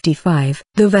 1855.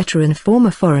 The veteran former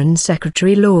Foreign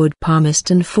Secretary Lord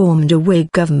Palmerston formed a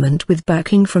Whig government with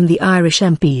backing from the Irish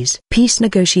MPs. Peace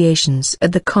negotiations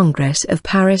at the Congress of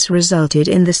Paris resulted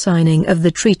in the signing of the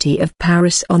Treaty of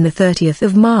Paris on the 30th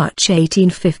of March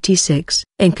 1856.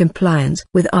 In compliance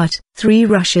with Art. 3.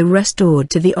 Russia restored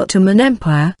to the Ottoman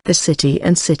Empire the city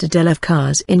and citadel of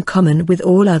Kars in common with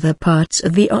all other parts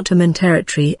of the Ottoman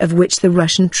territory of which the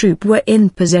Russian troops were in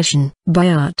possession.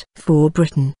 Bayat. 4.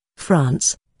 Britain,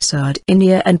 France,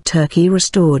 Sardinia and Turkey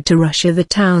restored to Russia the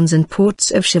towns and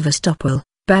ports of Sevastopol,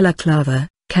 Balaklava,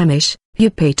 Kamish,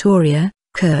 Eupatoria,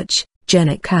 Kerch,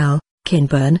 Genikal,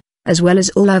 Kinburn, as well as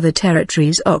all other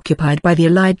territories occupied by the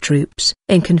Allied troops.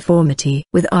 In conformity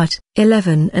with Art.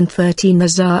 11 and 13, the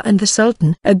Tsar and the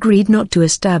Sultan agreed not to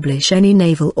establish any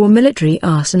naval or military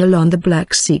arsenal on the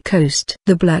Black Sea coast.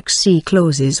 The Black Sea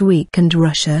clauses weakened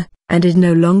Russia, and it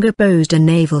no longer posed a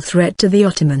naval threat to the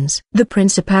Ottomans. The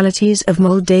principalities of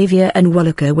Moldavia and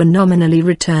Wallachia were nominally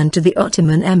returned to the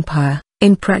Ottoman Empire.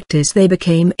 In practice they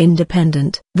became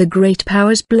independent. The great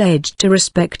powers pledged to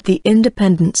respect the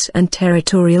independence and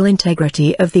territorial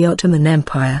integrity of the Ottoman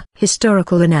Empire.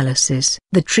 Historical analysis.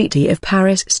 The Treaty of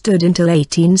Paris stood until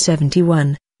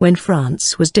 1871, when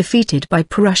France was defeated by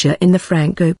Prussia in the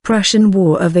Franco-Prussian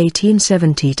War of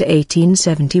 1870 to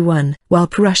 1871, while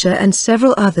Prussia and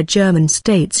several other German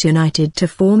states united to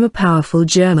form a powerful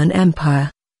German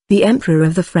empire. The Emperor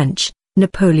of the French,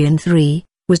 Napoleon III,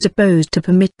 was deposed to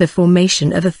permit the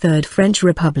formation of a Third French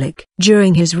Republic.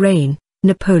 During his reign,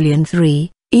 Napoleon III,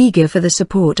 eager for the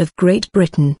support of Great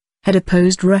Britain, had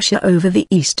opposed Russia over the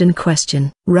Eastern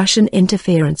question. Russian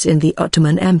interference in the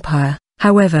Ottoman Empire,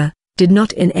 however, did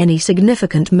not in any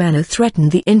significant manner threaten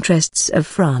the interests of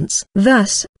France.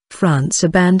 Thus, France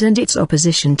abandoned its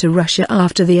opposition to Russia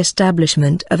after the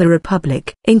establishment of a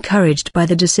republic. Encouraged by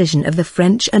the decision of the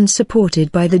French and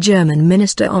supported by the German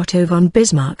minister Otto von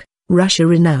Bismarck, Russia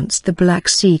renounced the Black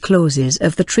Sea clauses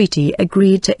of the treaty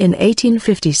agreed to in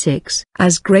 1856.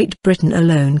 As Great Britain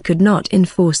alone could not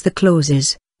enforce the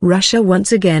clauses, Russia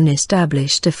once again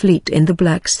established a fleet in the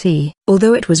Black Sea.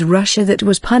 Although it was Russia that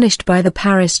was punished by the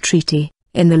Paris Treaty,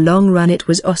 in the long run it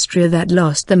was Austria that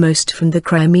lost the most from the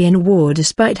Crimean War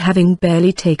despite having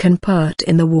barely taken part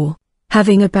in the war.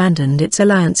 Having abandoned its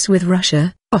alliance with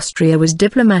Russia, Austria was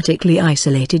diplomatically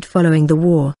isolated following the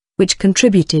war, which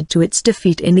contributed to its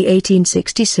defeat in the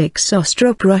 1866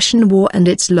 Austro-Prussian War and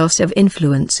its loss of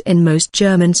influence in most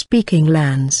German-speaking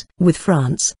lands. With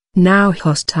France, now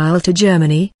hostile to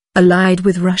Germany, allied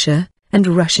with Russia, and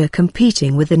Russia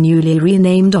competing with the newly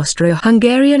renamed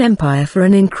Austro-Hungarian Empire for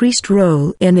an increased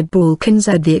role in the Balkans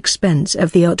at the expense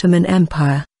of the Ottoman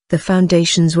Empire, the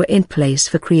foundations were in place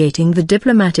for creating the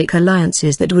diplomatic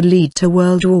alliances that would lead to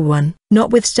World War I.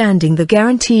 Notwithstanding the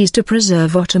guarantees to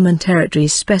preserve Ottoman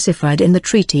territories specified in the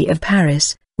Treaty of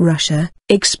Paris, Russia,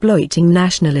 exploiting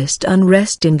nationalist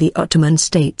unrest in the Ottoman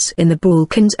states in the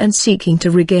Balkans and seeking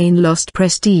to regain lost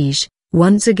prestige,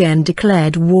 once again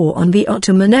declared war on the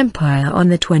Ottoman Empire on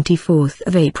the 24th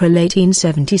of April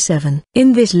 1877.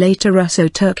 In this later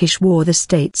Russo-Turkish war the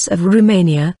states of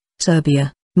Romania,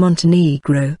 Serbia,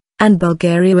 Montenegro, and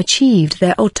Bulgaria achieved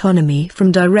their autonomy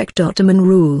from direct Ottoman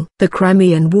rule. The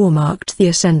Crimean War marked the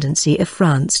ascendancy of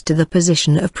France to the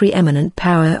position of preeminent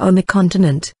power on the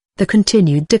continent, the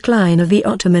continued decline of the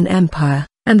Ottoman Empire,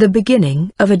 and the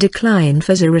beginning of a decline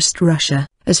for Tsarist Russia.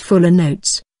 As Fuller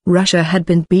notes, Russia had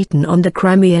been beaten on the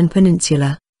Crimean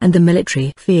Peninsula, and the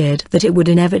military feared that it would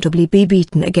inevitably be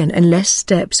beaten again unless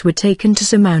steps were taken to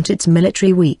surmount its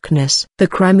military weakness. The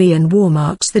Crimean War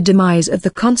marks the demise of the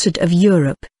Concert of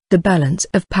Europe, the balance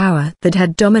of power that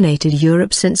had dominated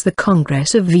Europe since the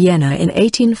Congress of Vienna in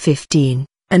 1815,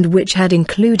 and which had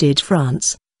included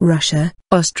France, Russia,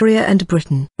 Austria and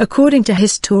Britain. According to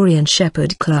historian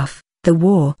Shepard Clough, the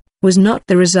war was not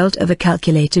the result of a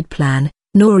calculated plan,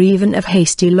 nor even of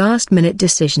hasty last-minute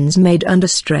decisions made under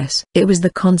stress. It was the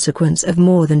consequence of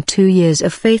more than 2 years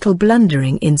of fatal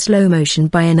blundering in slow motion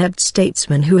by inept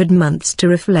statesmen who had months to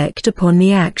reflect upon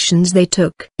the actions they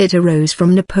took. It arose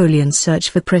from Napoleon's search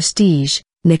for prestige,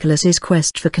 Nicholas's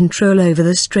quest for control over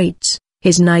the straits,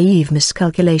 his naive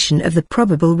miscalculation of the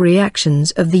probable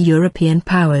reactions of the European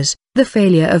powers, the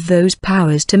failure of those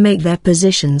powers to make their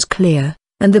positions clear,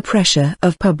 and the pressure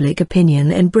of public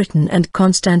opinion in Britain and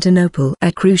Constantinople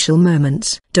at crucial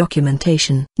moments.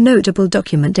 Documentation. Notable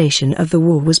documentation of the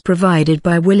war was provided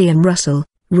by William Russell,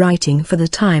 writing for the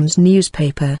Times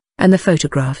newspaper, and the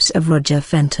photographs of Roger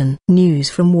Fenton. News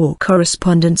from war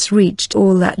correspondents reached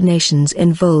all that nations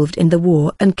involved in the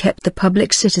war and kept the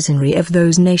public citizenry of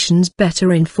those nations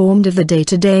better informed of the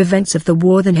day-to-day events of the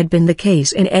war than had been the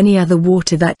case in any other war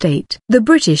to that date. The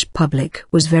British public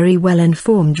was very well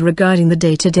informed regarding the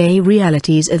day-to-day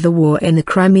realities of the war in the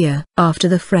Crimea. After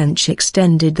the French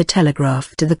extended the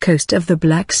telegraph to the coast of the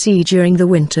Black Sea during the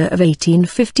winter of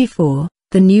 1854,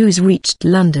 The news reached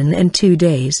London in 2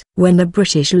 days. When the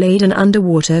British laid an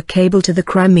underwater cable to the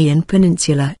Crimean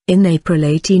Peninsula in April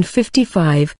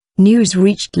 1855, news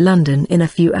reached London in a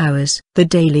few hours. The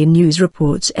Daily News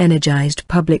reports energised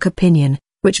public opinion,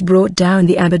 which brought down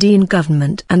the Aberdeen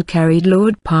government and carried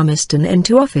Lord Palmerston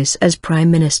into office as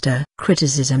Prime Minister.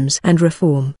 Criticisms and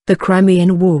reform. The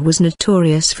Crimean War was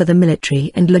notorious for the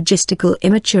military and logistical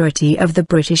immaturity of the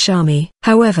British Army.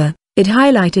 However, it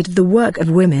highlighted the work of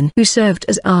women who served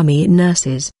as army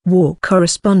nurses. War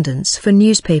correspondents for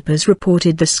newspapers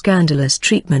reported the scandalous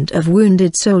treatment of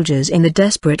wounded soldiers in the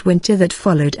desperate winter that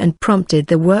followed and prompted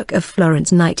the work of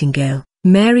Florence Nightingale,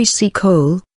 Mary C.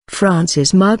 Cole,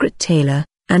 Frances Margaret Taylor,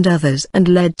 and others, and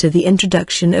led to the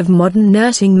introduction of modern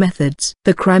nursing methods.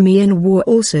 The Crimean War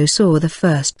also saw the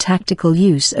first tactical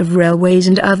use of railways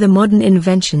and other modern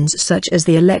inventions such as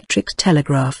the electric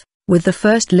telegraph, with the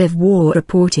first live war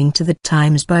reporting to the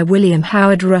Times by William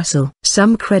Howard Russell.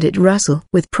 Some credit Russell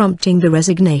with prompting the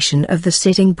resignation of the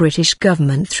sitting British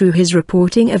government through his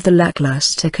reporting of the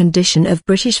lackluster condition of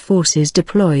British forces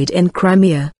deployed in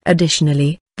Crimea.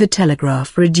 Additionally, the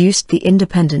telegraph reduced the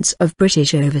independence of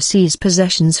British overseas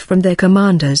possessions from their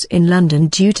commanders in London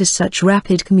due to such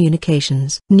rapid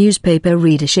communications. Newspaper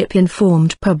readership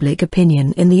informed public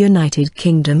opinion in the United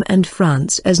Kingdom and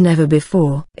France as never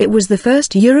before. It was the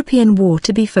first European war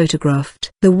to be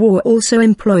photographed. The war also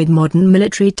employed modern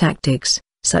military tactics,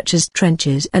 such as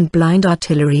trenches and blind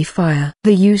artillery fire.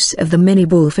 The use of the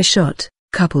mini-ball for shot,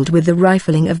 coupled with the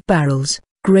rifling of barrels,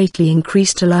 greatly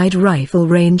increased Allied rifle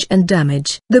range and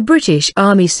damage. The British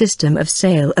Army system of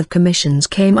sale of commissions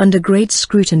came under great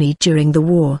scrutiny during the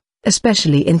war,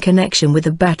 especially in connection with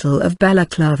the Battle of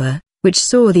Balaclava, which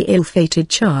saw the ill-fated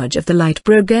charge of the Light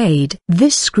Brigade.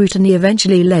 This scrutiny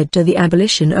eventually led to the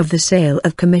abolition of the sale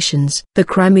of commissions. The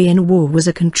Crimean War was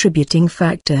a contributing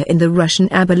factor in the Russian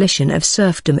abolition of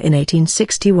serfdom in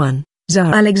 1861.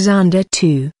 Tsar Alexander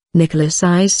II, Nicholas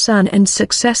I's son and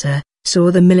successor,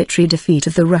 saw the military defeat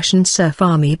of the Russian serf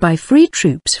army by free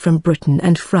troops from Britain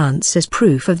and France as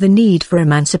proof of the need for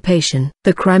emancipation.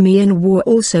 The Crimean War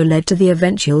also led to the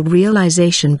eventual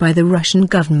realization by the Russian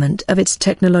government of its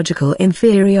technological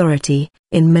inferiority,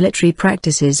 in military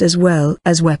practices as well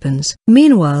as weapons.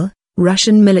 Meanwhile,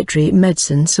 Russian military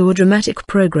medicine saw dramatic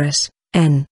progress.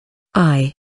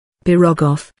 N.I.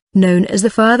 Pirogov, known as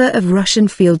the father of Russian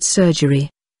field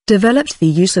surgery, developed the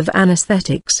use of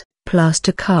anesthetics,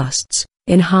 plaster casts,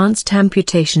 enhanced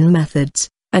amputation methods,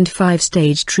 and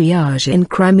 5-stage triage in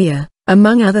Crimea,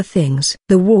 among other things.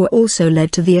 The war also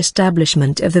led to the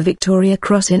establishment of the Victoria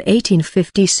Cross in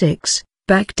 1856,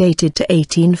 backdated to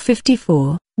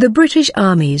 1854, the British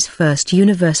Army's first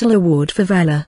universal award for valor.